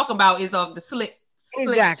 What you talking about is of the slick.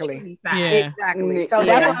 Exactly. Yeah. Exactly. So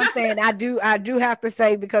that's what I'm saying. I do have to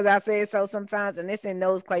say, because I say it so sometimes, and it's in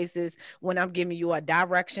those places when I'm giving you a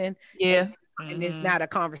direction. Yeah. And it's not a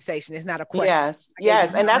conversation. It's not a question.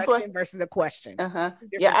 Yes. And that's what versus a question.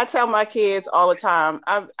 Yeah. I tell my kids all the time,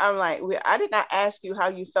 I'm like, I did not ask you how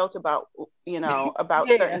you felt about, about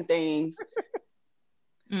certain things.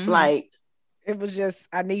 Like, it was just,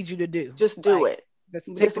 I need you to do. Just do it.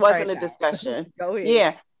 This wasn't a discussion. Go ahead.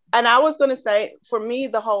 Yeah. And I was going to say, for me,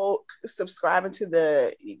 the whole subscribing to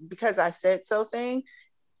the because I said so thing,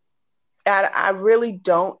 I really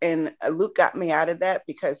don't. And Luke got me out of that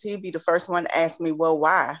because he'd be the first one to ask me, well,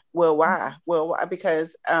 why? Well, why? Well, why?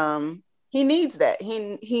 Because he needs that.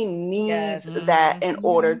 He needs that in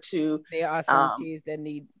order to. There are some kids that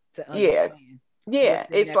need to understand. Yeah.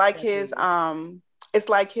 It's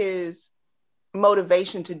like his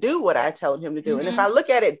motivation to do what I told him to do. And if I look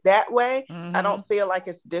at it that way, I don't feel like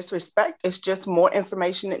it's disrespect. It's just more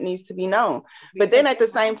information that needs to be known. But then at the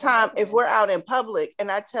same time, if we're out in public and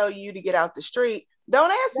I tell you to get out the street, don't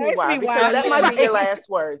ask me why, because that might be your last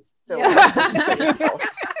words. So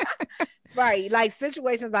right, like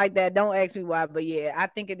situations like that, don't ask me why, but yeah, I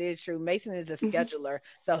think it is true. Mason is a scheduler,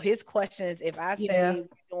 so his questions, if I say we're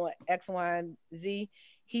doing X, Y, and Z,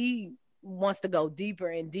 he wants to go deeper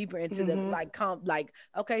and deeper into the like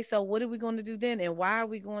okay, so what are we going to do then, and why are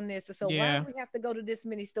we going this, so why do we have to go to this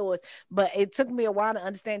many stores? But it took me a while to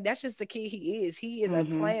understand that's just the kid he is a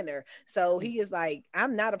planner. So he is like,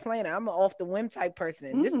 I'm not a planner, I'm an off the whim type person,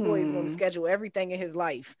 and this boy is going to schedule everything in his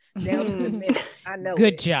life down to the minute. I know.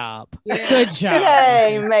 Good job. Good job.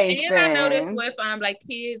 Yay, Mason. And I noticed with like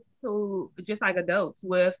kids who just like adults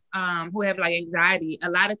with who have like anxiety, a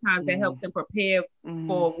lot of times that helps them prepare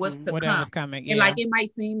for what's to come. Coming, and like it might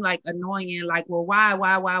seem like annoying, like, well, why,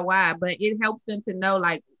 but it helps them to know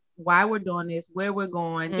like why we're doing this, where we're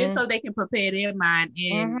going, just so they can prepare their mind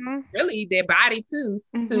and really their body too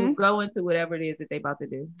to go into whatever it is that they're about to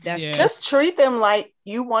do. Just treat them like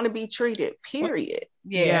you want to be treated, period.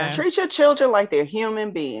 Treat your children like they're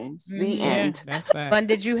human beings. The end. But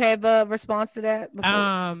did you have a response to that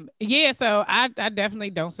before? So I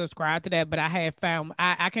definitely don't subscribe to that, but I have found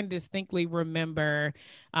I can distinctly remember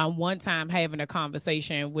one time having a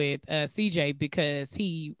conversation with CJ because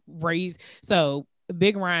he raised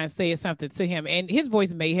Big Ryan said something to him, and his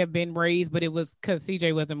voice may have been raised, but it was because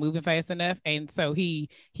CJ wasn't moving fast enough, and so he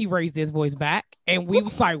raised his voice back, and we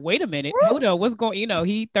was like, "Wait a minute, hold on, what's going?"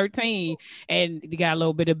 He 13, and he got a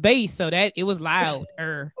little bit of bass, so that it was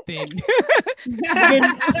louder than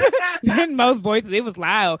most voices. It was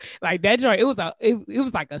loud, like that joint. It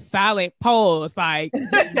was like a silent pause, like,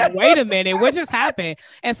 "Wait a minute, what just happened?"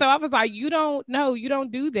 And so I was like, "You don't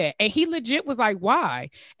do that," and he legit was like, "Why?"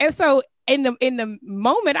 And so in the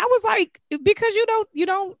moment, I was like, because you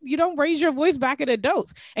don't raise your voice back at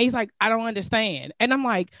adults. And he's like, I don't understand. And I'm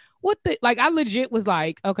like, what the, like, I legit was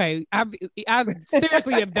like, okay, I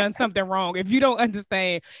seriously have done something wrong if you don't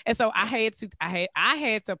understand. And so I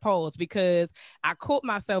had to pause because I caught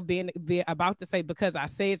myself being about to say, because I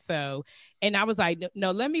said so. And I was like,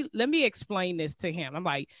 no, let me explain this to him. I'm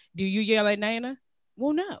like, do you yell at Nana?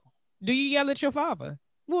 Well, no. Do you yell at your father?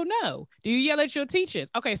 Well, no. Do you yell at your teachers?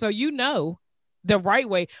 Okay, so the right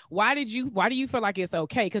way. Why do you feel like it's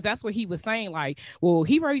okay? Because that's what he was saying. Like, well,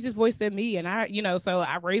 he raised his voice at me, and I, so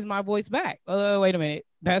I raised my voice back. Oh, wait a minute,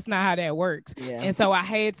 that's not how that works. Yeah. And so I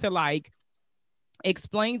had to like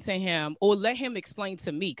explain to him, or let him explain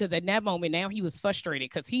to me, because at that moment now he was frustrated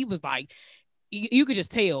because he was like, you could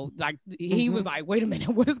just tell, like, he was like, wait a minute,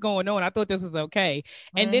 what is going on? I thought this was okay.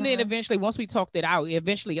 And then it eventually, once we talked it out,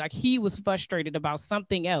 like, he was frustrated about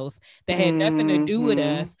something else that had nothing to do with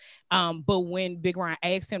us. But when Big Ryan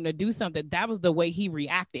asked him to do something, that was the way he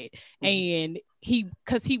reacted. And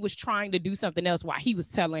because he was trying to do something else while he was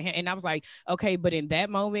telling him. And I was like, okay, but in that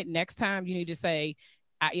moment, next time you need to say,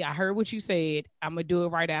 I heard what you said. I'm going to do it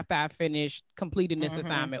right after I finish completing this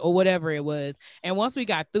assignment or whatever it was. And once we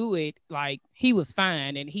got through it, like, he was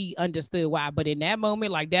fine and he understood why. But in that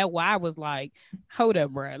moment, like, that why was like, hold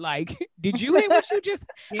up, bro. Like, did you hear what you just,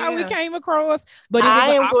 how we came across? But it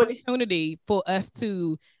was an opportunity for us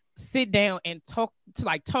to sit down and talk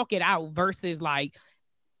it out versus like,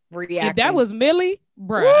 reacting. If that was Millie,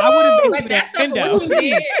 Bruh, I would have been But through that's that window.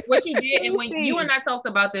 what you did, and when you and I talked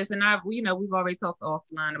about this, and we've already talked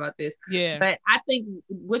offline about this. Yeah. But I think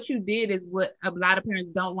what you did is what a lot of parents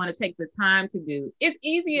don't want to take the time to do. It's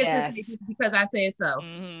easier to say just because I said so,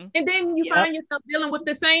 and then you find yourself dealing with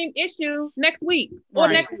the same issue next week or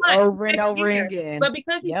next month, over and over again. But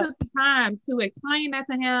because you took the time to explain that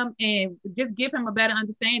to him and just give him a better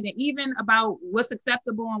understanding, even about what's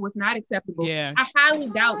acceptable and what's not acceptable, I highly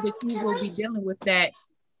doubt that you will be dealing with that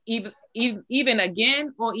even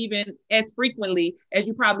again or even as frequently as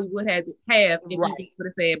you probably would have if you would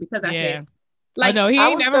have said, because I said, like, no, he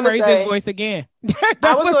ain't never raised his voice again.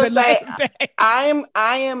 I was going to say, I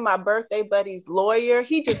am my birthday buddy's lawyer.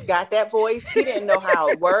 He just got that voice. He didn't know how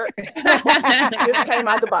it worked. Just came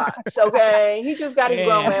out the box. Okay, he just got his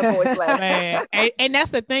grown man voice last night. And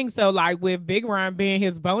that's the thing. So, like with Big Ron being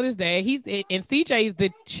his bonus dad, and CJ's the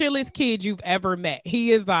chillest kid you've ever met.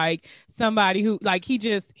 He is like somebody who, like, he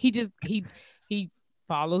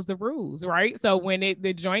follows the rules, right? So when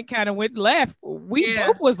the joint kind of went left, we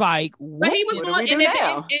both was like, what? But he was going,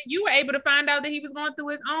 and you were able to find out that he was going through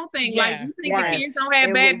his own thing. Like, you think the kids don't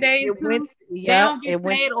have bad days too? They don't get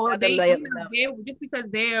sad, or just because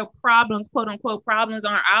their problems, quote unquote problems,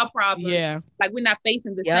 aren't our problems. Like, we're not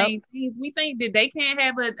facing the same things. We think that they can't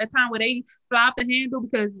have a time where they fly off the handle,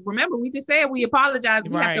 because remember, we just said we apologize.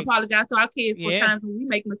 We have to apologize to our kids for times when we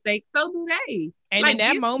make mistakes. So do they. And like, in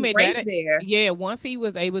that moment, once he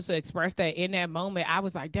was able to express that in that moment, I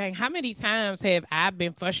was like, dang, how many times have I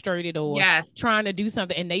been frustrated or trying to do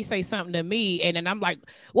something and they say something to me, and then I'm like,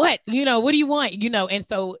 what? What do you want? And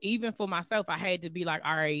so even for myself, I had to be like,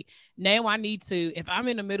 all right, now I need to, if I'm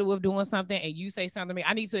in the middle of doing something and you say something to me,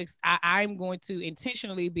 I need to, I'm going to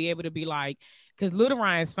intentionally be able to be like, because Little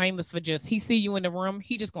Ryan is famous for he see you in the room,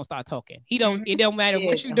 he just gonna start talking. It don't matter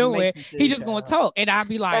what you're doing, he just gonna talk. And I'll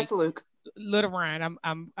be like, that's Luke. Little Ryan,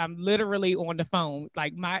 I'm literally on the phone.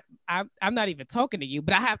 Like I'm not even talking to you,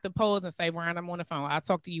 but I have to pause and say, Ryan, I'm on the phone. I'll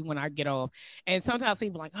talk to you when I get off. And sometimes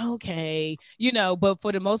people are like, okay, but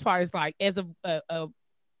for the most part, it's like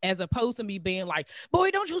as opposed to me being like, boy,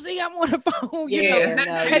 don't you see I'm on the phone?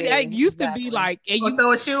 I used to be like, and you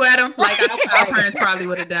throw a shoe at him, like our parents probably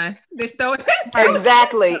would have done. Just throw it.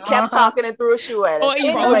 Exactly. Kept talking and threw a shoe at us.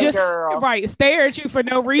 Anyway, just, girl. Right, stare at you for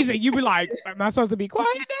no reason. You be like, am I supposed to be quiet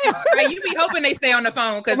now? Right, you be hoping they stay on the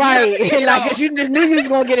phone, because because you just knew you was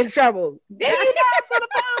gonna get in trouble. Did you know on the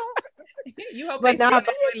phone? You hope they stay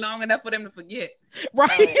long enough for them to forget.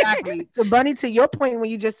 Right. Exactly. So, Bunny, to your point when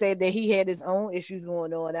you just said that he had his own issues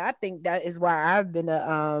going on, I think that is why I've been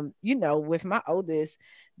with my oldest,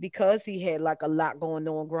 because he had like a lot going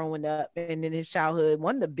on growing up and in his childhood.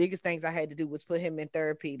 One of the biggest things I had to do was put him in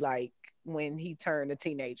therapy, like when he turned a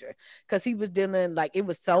teenager, because he was dealing, like, it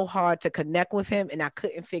was so hard to connect with him and I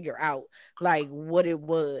couldn't figure out like what it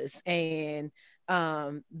was. And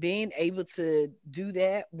being able to do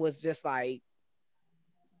that was just like,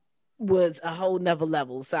 was a whole nother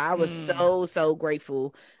level. So I was so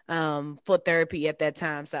grateful for therapy at that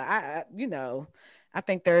time. So I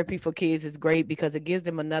think therapy for kids is great because it gives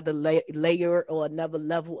them another layer or another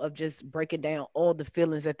level of just breaking down all the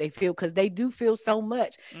feelings that they feel, because they do feel so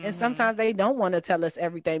much. And sometimes they don't want to tell us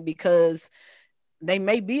everything because they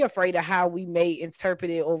may be afraid of how we may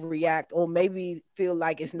interpret it or react, or maybe feel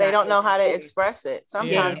like it's not. They don't know how to express it.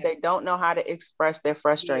 Sometimes they don't know how to express their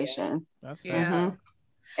frustration. That's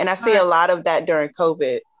And I see a lot of that during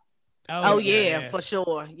COVID. Oh yeah, for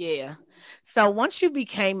sure. Yeah. So once you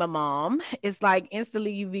became a mom, it's like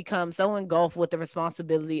instantly you become so engulfed with the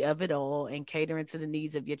responsibility of it all and catering to the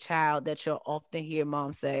needs of your child that you'll often hear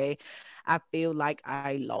mom say, I feel like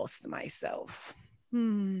I lost myself.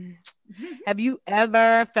 Have you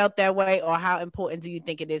ever felt that way, or how important do you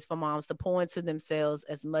think it is for moms to pour into themselves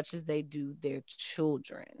as much as they do their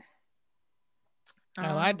children?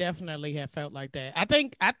 I definitely have felt like that. I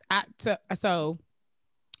think I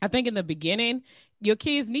think in the beginning, your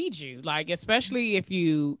kids need you, like, especially if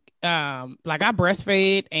you like I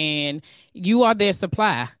breastfed and you are their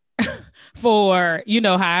supply for,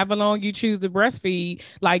 however long you choose to breastfeed.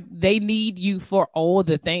 Like, they need you for all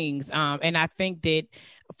the things. And I think that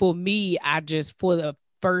for me, for the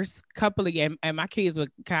first couple of years, and my kids were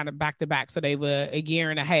kind of back to back, so they were a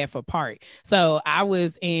year and a half apart. So I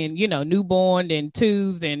was in, newborn and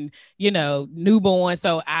twos and, newborn.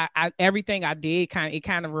 So I everything I did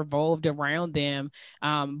kind of revolved around them.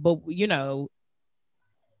 But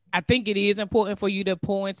I think it is important for you to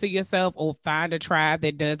pour into yourself or find a tribe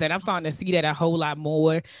that does that. I'm starting to see that a whole lot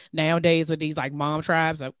more nowadays with these like mom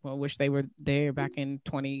tribes. I wish they were there back in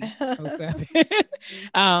 2007.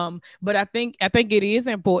 But I think it is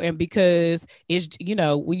important because it's, you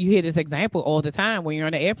know, when you hear this example all the time, when you're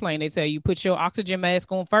on an airplane, they tell you put your oxygen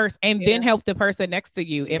mask on first and then help the person next to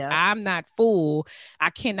you. If I'm not full, I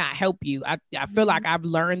cannot help you. I feel like I've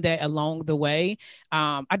learned that along the way.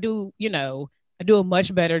 I do, you know, I do a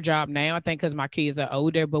much better job now, I think, because my kids are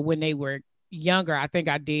older. But when they were younger, I think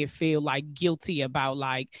I did feel like guilty about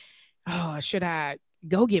like, oh, should I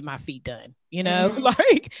go get my feet done? You know,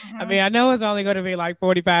 like, I mean, I know it's only going to be like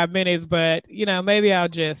 45 minutes, but, you know, maybe I'll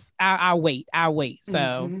wait.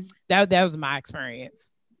 So that was my experience.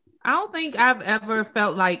 I don't think I've ever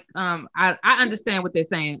felt like, I understand what they're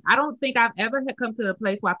saying. I don't think I've ever had come to a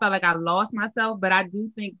place where I felt like I lost myself, but I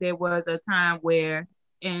do think there was a time where,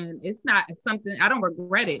 and it's not something, I don't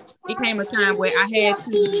regret it. It came a time where I had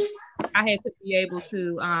to be able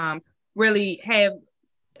to really have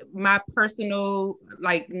my personal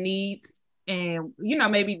like needs and, you know,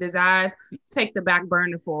 maybe desires take the back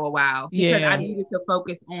burner for a while because I needed to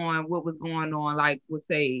focus on what was going on, like with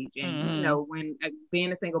Sage and, you know, when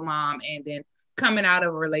being a single mom and then coming out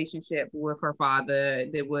of a relationship with her father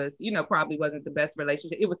that was, you know, probably wasn't the best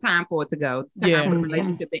relationship. It was time for it to go. Time for the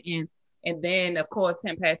relationship to end. And then, of course,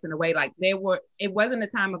 him passing away, like it wasn't a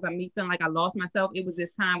time of me feeling like I lost myself. It was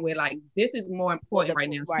this time where like, this is more important right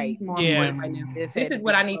now. She's more important right now. This is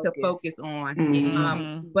what I need to focus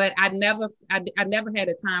on. But I never had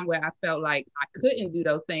a time where I felt like I couldn't do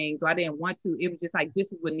those things or I didn't want to. It was just like,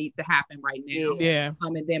 this is what needs to happen right now.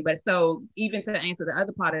 And then, but so even to answer the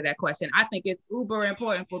other part of that question, I think it's uber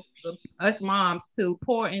important for us moms to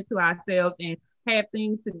pour into ourselves and have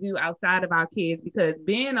things to do outside of our kids because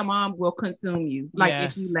being a mom will consume you like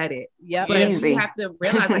if you let it. But you have to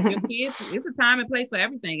realize like your kids, it's a time and place for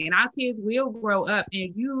everything, and our kids will grow up,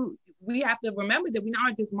 and we have to remember that we're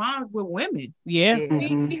not just moms, we're women. We have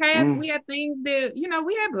things that, you know,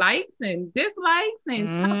 we have likes and dislikes and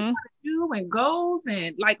stuff to do and goals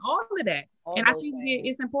and like all of that. And I think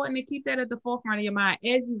it's important to keep that at the forefront of your mind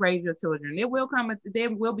as you raise your children. There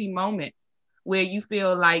will be moments where you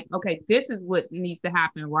feel like, okay, this is what needs to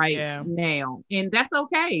happen right now. And that's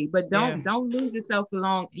okay. But don't lose yourself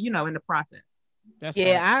along, you know, in the process. That's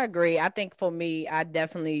I agree. I think for me, I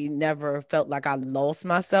definitely never felt like I lost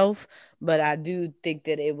myself, but I do think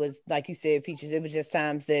that it was, like you said, Peaches, it was just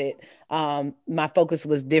times that my focus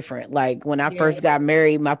was different. Like when I first got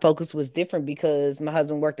married, my focus was different because my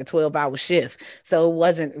husband worked a 12-hour shift. So it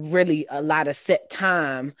wasn't really a lot of set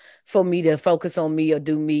time for me to focus on me or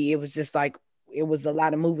do me. It was just like, it was a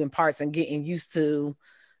lot of moving parts and getting used to,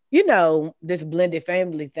 you know, this blended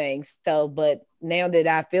family thing. So, but now that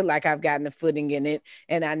I feel like I've gotten a footing in it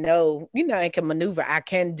and I know, you know, I can maneuver, I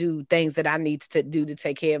can do things that I need to do to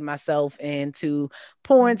take care of myself and to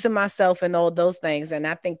pour into myself and all those things. And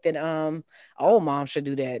I think that all moms should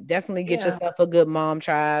do that. Definitely get yourself a good mom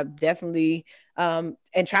tribe. Definitely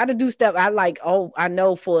and try to do stuff. I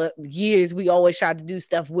know for years we always tried to do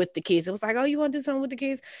stuff with the kids. It was like, oh, you want to do something with the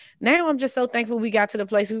kids? Now I'm just so thankful we got to the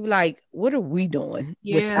place we were like, what are we doing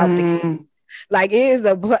without the kids? Like it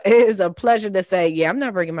is a pleasure to say, yeah, I'm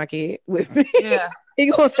not bringing my kid with me. He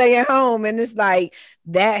gonna stay at home. And it's like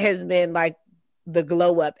that has been like the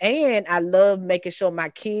glow up. And I love making sure my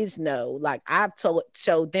kids know, like I've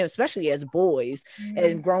showed them, especially as boys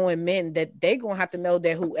and growing men, that they're gonna have to know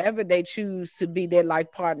that whoever they choose to be their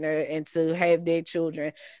life partner and to have their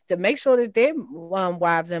children, to make sure that their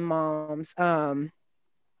wives and moms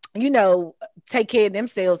you know, take care of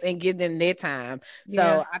themselves and give them their time.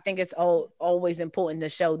 So I think it's always important to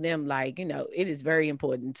show them, like, you know, it is very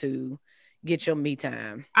important to get your me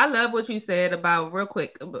time. I love what you said about, real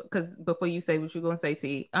quick, because before you say what you're going to say,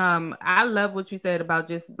 T, I love what you said about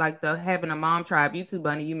just like the having a mom tribe. You too,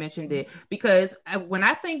 Bunny, you mentioned it, because when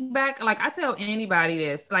I think back, like I tell anybody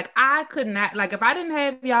this, like I could not, like if I didn't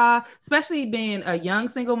have y'all, especially being a young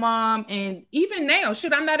single mom, and even now,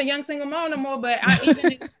 shoot, I'm not a young single mom no more, but I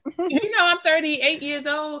even, you know, I'm 38 years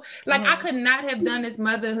old. Like I could not have done this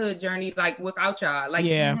motherhood journey like without y'all. Like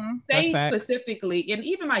Sage specifically, and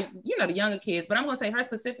even my, you know, the younger kids, but I'm gonna say her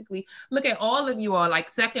specifically. Look at all of you all like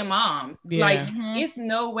second moms. Like it's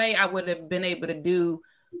no way I would have been able to do.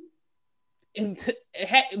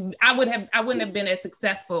 I wouldn't have been as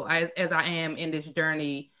successful as I am in this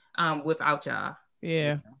journey without y'all.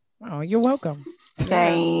 Yeah. Oh, you're welcome.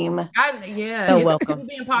 Same. So welcome. It would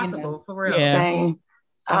be impossible for real. Same.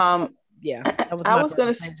 That was I was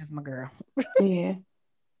gonna say just my girl.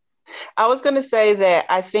 I was going to say that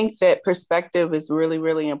I think that perspective is really,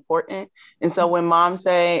 really important. And so when moms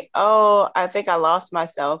say, oh, I think I lost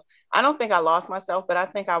myself, I don't think I lost myself, but I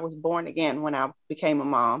think I was born again when I became a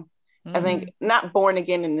mom. I think not born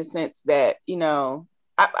again in the sense that,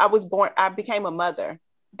 I was born, I became a mother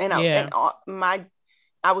and I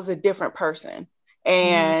was a different person.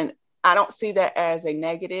 And I don't see that as a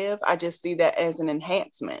negative. I just see that as an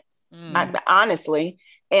enhancement. Honestly,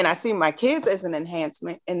 and I see my kids as an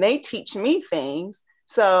enhancement, and they teach me things.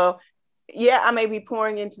 So yeah, I may be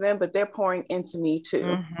pouring into them, but they're pouring into me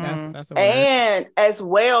too. That's a word. And as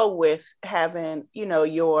well with having,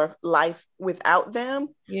 your life without them,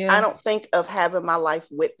 I don't think of having my life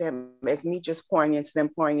with them as me just pouring into them,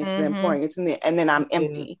 pouring into them, pouring into them, and then I'm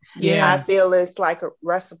empty. I feel it's like a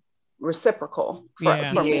reciprocal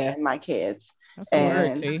for me and my kids.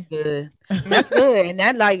 That's good. That's good. And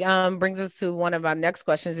that brings us to one of our next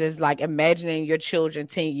questions is like imagining your children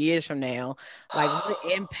 10 years from now. Like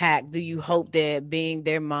what impact do you hope that being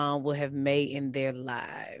their mom will have made in their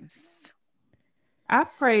lives? I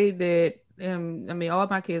pray that all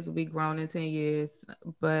my kids will be grown in 10 years,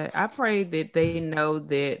 but I pray that they know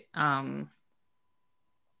that I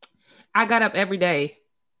got up every day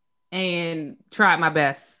and tried my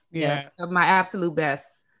best. My absolute best.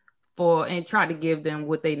 And try to give them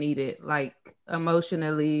what they needed, like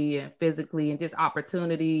emotionally and physically, and just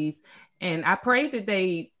opportunities. And I pray that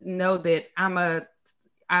they know that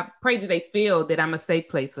I pray that they feel that I'm a safe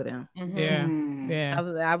place for them.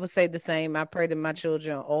 I would say the same. I pray that my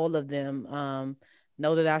children, all of them,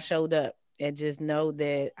 know that I showed up and just know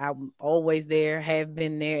that I'm always there, have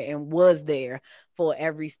been there, and was there for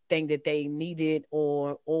everything that they needed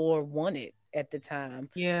or wanted at the time,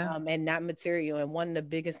 and not material. And one of the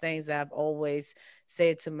biggest things I've always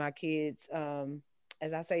said to my kids,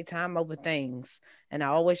 as I say, time over things. And I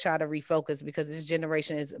always try to refocus because this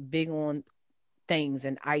generation is big on things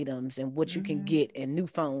and items and what you can get and new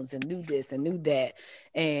phones and new this and new that.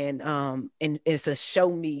 And it's a show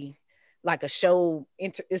me, like a show,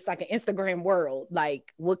 it's like an Instagram world.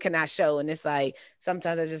 Like, what can I show? And it's like,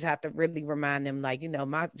 sometimes I just have to really remind them, like,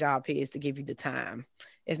 my job here is to give you the time.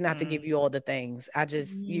 It's not to give you all the things. I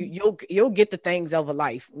just, you'll get the things over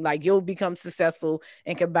life. Like, you'll become successful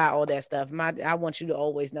and can buy all that stuff. I want you to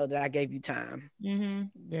always know that I gave you time.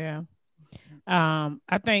 Yeah.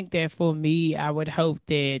 I think that for me, I would hope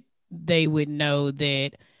that they would know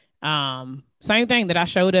that, same thing, that I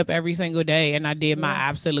showed up every single day and I did my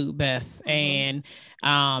absolute best. And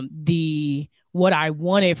what I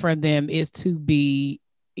wanted from them is to be,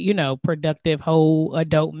 productive, whole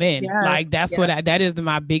adult men. Like that's what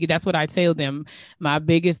that's what I tell them. My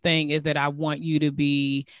biggest thing is that I want you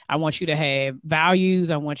to have values.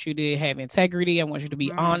 I want you to have integrity. I want you to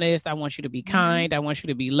be honest. I want you to be kind. I want you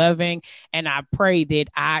to be loving. And I pray that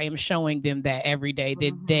I am showing them that every day,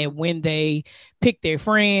 that when they pick their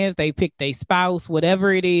friends, they pick their spouse,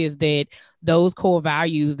 whatever it is, that those core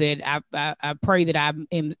values that I pray that I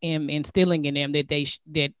am instilling in them, that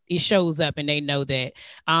that it shows up and they know that,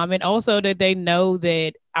 and also that they know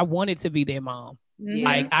that I wanted to be their mom.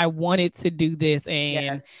 Like I wanted to do this,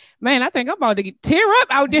 and man, I think I'm about to tear up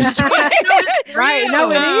out this right? No,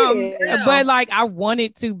 it is. But like I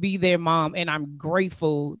wanted to be their mom, and I'm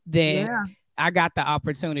grateful that I got the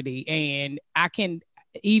opportunity, and I can.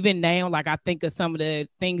 Even now, like I think of some of the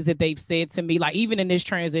things that they've said to me, like even in this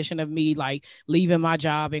transition of me, like leaving my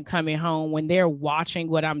job and coming home, when they're watching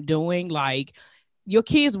what I'm doing, like your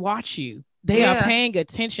kids watch you, they are paying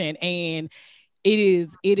attention. And it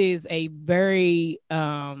is a very,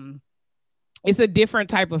 it's a different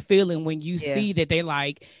type of feeling when you see that they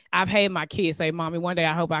like, I've had my kids say, Mommy, one day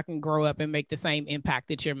I hope I can grow up and make the same impact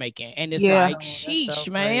that you're making. And it's like, sheesh,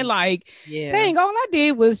 so man, like, dang, all I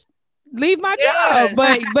did was leave my job.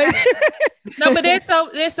 But no, but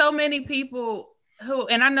there's so many people who,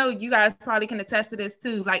 and I know you guys probably can attest to this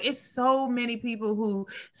too, like it's so many people who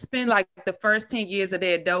spend like the first 10 years of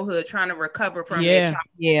their adulthood trying to recover from their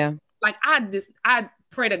child. Like I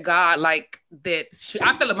pray to God like that.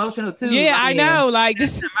 I feel emotional too. Like, I know, like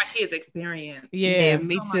this is my kids' experience.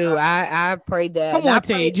 Me too. I prayed that. Come on,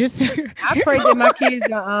 T. I prayed that my kids.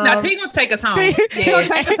 Now T gonna take us home.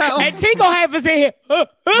 And T gonna have us in here.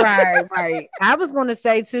 right. I was gonna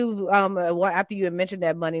say too. After you had mentioned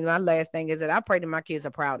that, money, my last thing is that I pray that my kids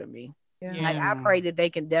are proud of me. Like I pray that they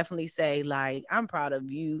can definitely say like I'm proud of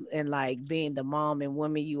you and like being the mom and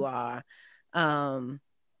woman you are.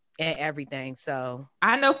 And everything. So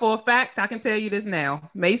I know for a fact, I can tell you this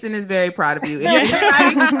now. Mason is very proud of you.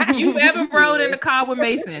 If you've ever rode in the car with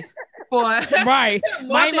Mason, for Right.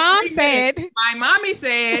 My mom said. My mommy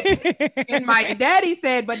said, and my daddy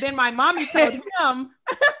said, but then my mommy told him.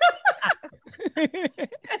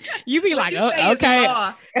 You be like, oh, okay,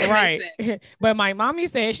 right. But my mommy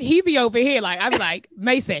said he be over here. Like, I'm like,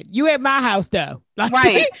 Mason, you at my house though. Like,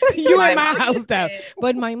 Right. You at my house though.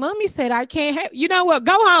 But my mommy said I can't have. You know what?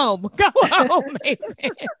 Go home. Go home,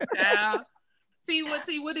 Mason. See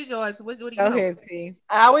what is yours? What do you Go ahead, T.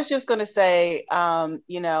 I was just gonna say,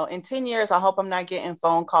 in 10 years, I hope I'm not getting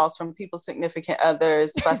phone calls from people's significant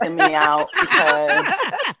others fussing me out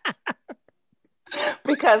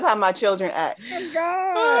because how my children act. Oh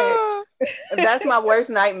God. That's my worst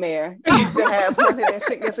nightmare. Is to have one of their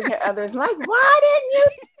significant others like, why didn't you?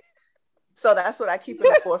 So that's what I keep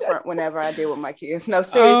in the forefront whenever I deal with my kids. No,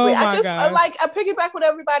 seriously, I piggyback what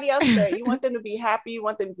everybody else said. You want them to be happy, you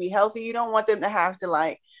want them to be healthy. You don't want them to have to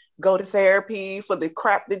like go to therapy for the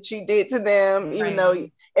crap that you did to them. Right. Even though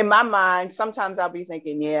in my mind, sometimes I'll be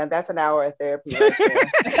thinking, yeah, that's an hour of therapy right there.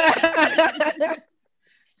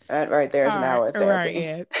 That right there is an hour of therapy. Right,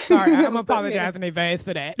 yeah. Sorry, I'm apologizing in advance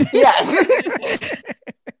for that. Yes.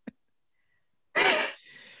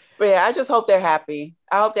 But yeah, I just hope they're happy.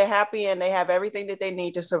 I hope they're happy and they have everything that they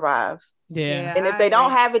need to survive. Yeah. And if they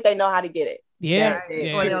don't have it, they know how to get it. Yeah.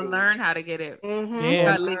 Or they'll learn how to get it. Mm-hmm.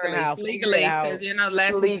 Yeah. Legally. Because,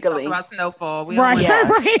 last week we talked about snowfall. We right.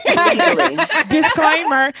 Legally.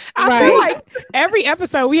 Disclaimer. I feel like every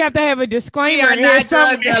episode we have to have a disclaimer. We are not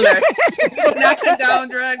drug dealers. Not condone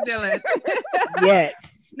drug dealing.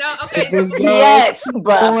 Yes. No, okay. Yes, but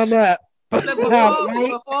going up. So before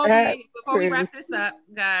we wrap this up,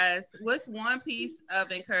 guys, what's one piece of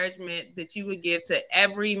encouragement that you would give to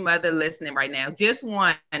every mother listening right now? Just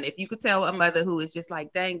one. If you could tell a mother who is just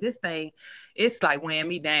like, dang, this thing, it's like weighing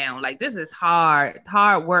me down. Like, this is hard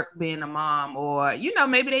work being a mom. Or,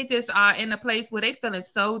 maybe they just are in a place where they feeling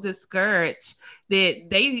so discouraged that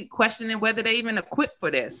they questioning whether they even equipped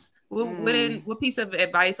for this. What piece of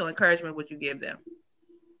advice or encouragement would you give them?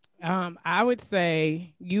 I would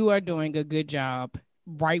say you are doing a good job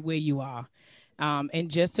right where you are. And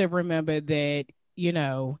just to remember that,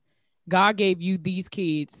 God gave you these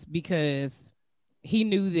kids because he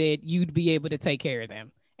knew that you'd be able to take care of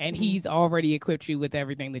them. And he's already equipped you with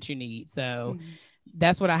everything that you need. So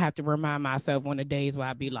that's what I have to remind myself on the days where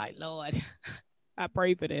I be like, Lord, I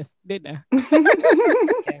prayed for this, didn't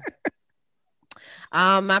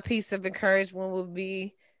I? My piece of encouragement would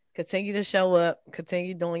be continue to show up,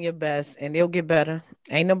 continue doing your best, and it'll get better.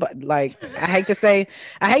 Ain't nobody I hate to say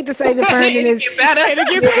the parenting is better. It'll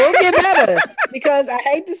get better because I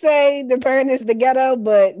hate to say the parenting is the ghetto,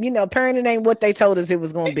 but parenting ain't what they told us it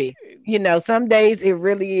was gonna be. Some days it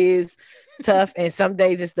really is tough, and some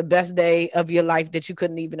days it's the best day of your life that you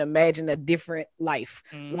couldn't even imagine a different life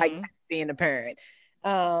like being a parent.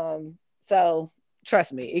 So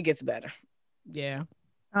trust me, it gets better. Yeah.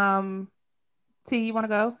 T, you want to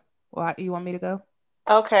go? Or you want me to go?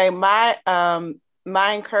 Okay, my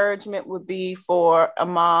encouragement would be for a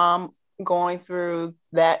mom going through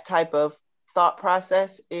that type of thought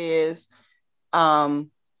process is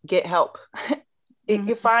get help.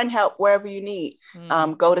 You find help wherever you need.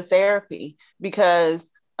 Go to therapy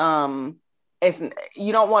because you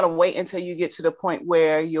don't want to wait until you get to the point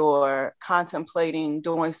where you're contemplating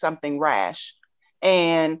doing something rash.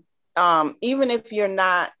 And even if you're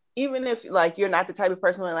not the type of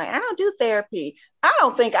person who's like, I don't do therapy. I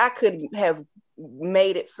don't think I could have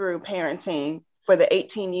made it through parenting for the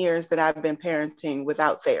 18 years that I've been parenting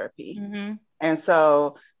without therapy. And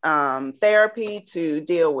so therapy to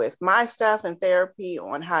deal with my stuff and therapy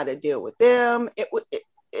on how to deal with them.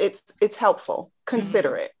 It's helpful.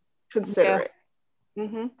 Consider it.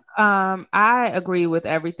 I agree with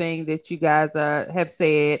everything that you guys have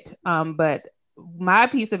said. But my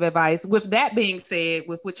piece of advice, with that being said,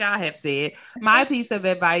 with which I have said, my piece of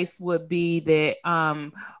advice would be that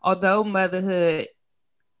although motherhood,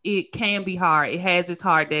 it can be hard. It has its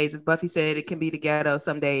hard days. As Buffy said, it can be the ghetto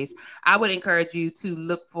some days. I would encourage you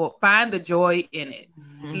to find the joy in it.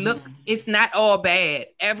 Look, it's not all bad.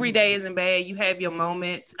 Every day isn't bad. You have your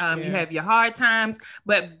moments. You have your hard times,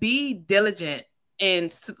 but be diligent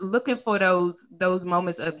and looking for those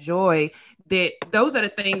moments of joy. That those are the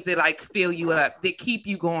things that fill you up, that keep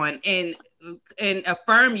you going and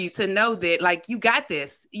affirm you to know that you got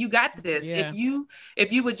this. Yeah.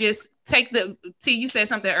 If you would just take you said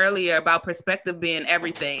something earlier about perspective being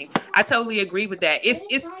everything. I totally agree with that. It's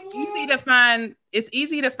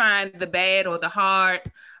easy to find the bad or the hard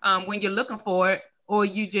when you're looking for it, or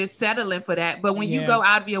you just settling for that. But when you go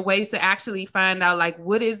out of your way to actually find out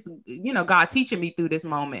what is, God teaching me through this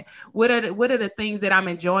moment? What are the things that I'm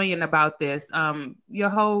enjoying about this? Your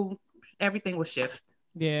whole everything will shift.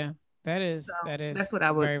 Yeah, that is So that is that's what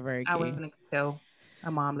I would very, very I key. would tell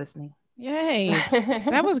a mom listening. Yay.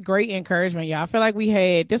 That was great encouragement, y'all. I feel like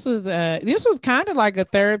this was kind of like a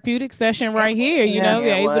therapeutic session right here. You know, Yeah,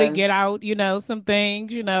 we're it able to get was. out, some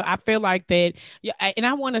things, I feel like that. Yeah, and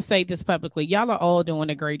I want to say this publicly. Y'all are all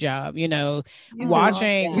doing a great job,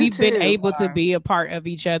 watching. You We've been too. able to be a part of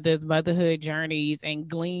each other's motherhood journeys and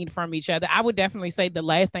glean from each other. I would definitely say the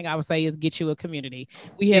last thing I would say is get you a community.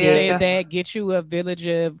 We have said that, get you a village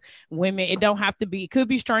of women. It don't have to be, it could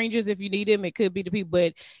be strangers if you need them. It could be the people,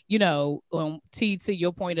 but T, to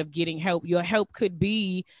your point of getting help, your help could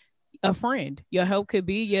be a friend. Your help could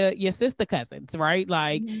be your sister cousins, right?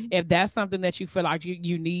 Like if that's something that you feel like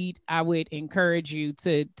you need, I would encourage you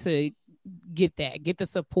to get the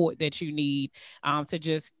support that you need to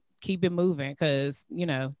just keep it moving, because you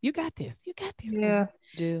got this. Yeah.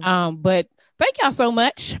 But thank y'all so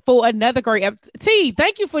much for another great T.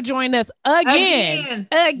 Thank you for joining us again.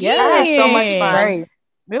 I had so much fun. Great.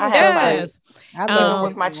 I had fun. I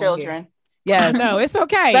with my children. Yes. No, it's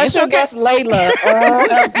okay. Special guest Layla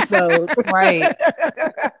episode. Right.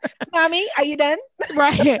 Mommy, are you done?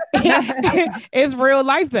 Right. It's real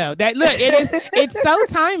life though. It's so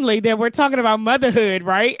timely that we're talking about motherhood,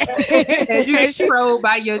 right? As you get trolled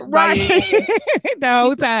by your the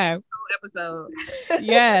whole time. Episode.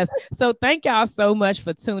 Yes. So thank y'all so much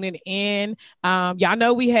for tuning in. Y'all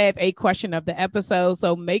know we have a question of the episode,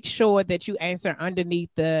 so make sure that you answer underneath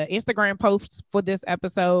the Instagram posts for this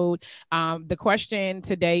episode. The question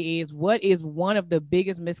today is, what is one of the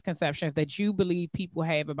biggest misconceptions that you believe people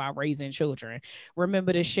have about raising children?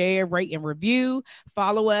 Remember to share, rate, and review.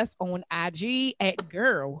 Follow us on IG at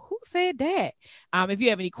Girl Who Said That. If you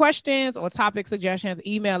have any questions or topic suggestions,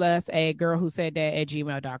 email us at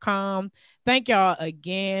girlwhosaidthat@gmail.com. Thank y'all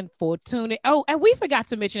again for tuning. Oh, and we forgot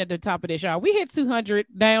to mention at the top of this, y'all, we hit 200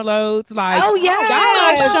 downloads. Like,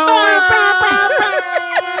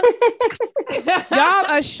 y'all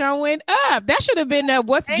are showing up. That should have been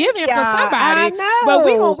what's given for somebody.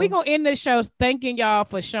 But we gonna end the show thanking y'all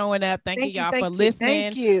for showing up. Thank y'all for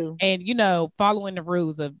listening. Thank you. And following the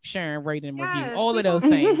rules of sharing, rating, review, all of those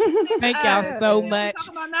things. Thank y'all so much. Talk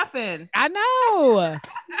about nothing. I know.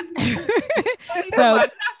 So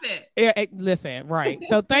yeah, listen, right.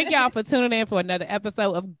 So thank y'all for tuning in for another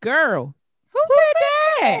episode of Girl Who Said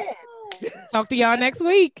That. Talk to y'all next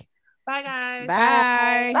week. Bye, guys.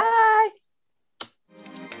 Bye. Bye.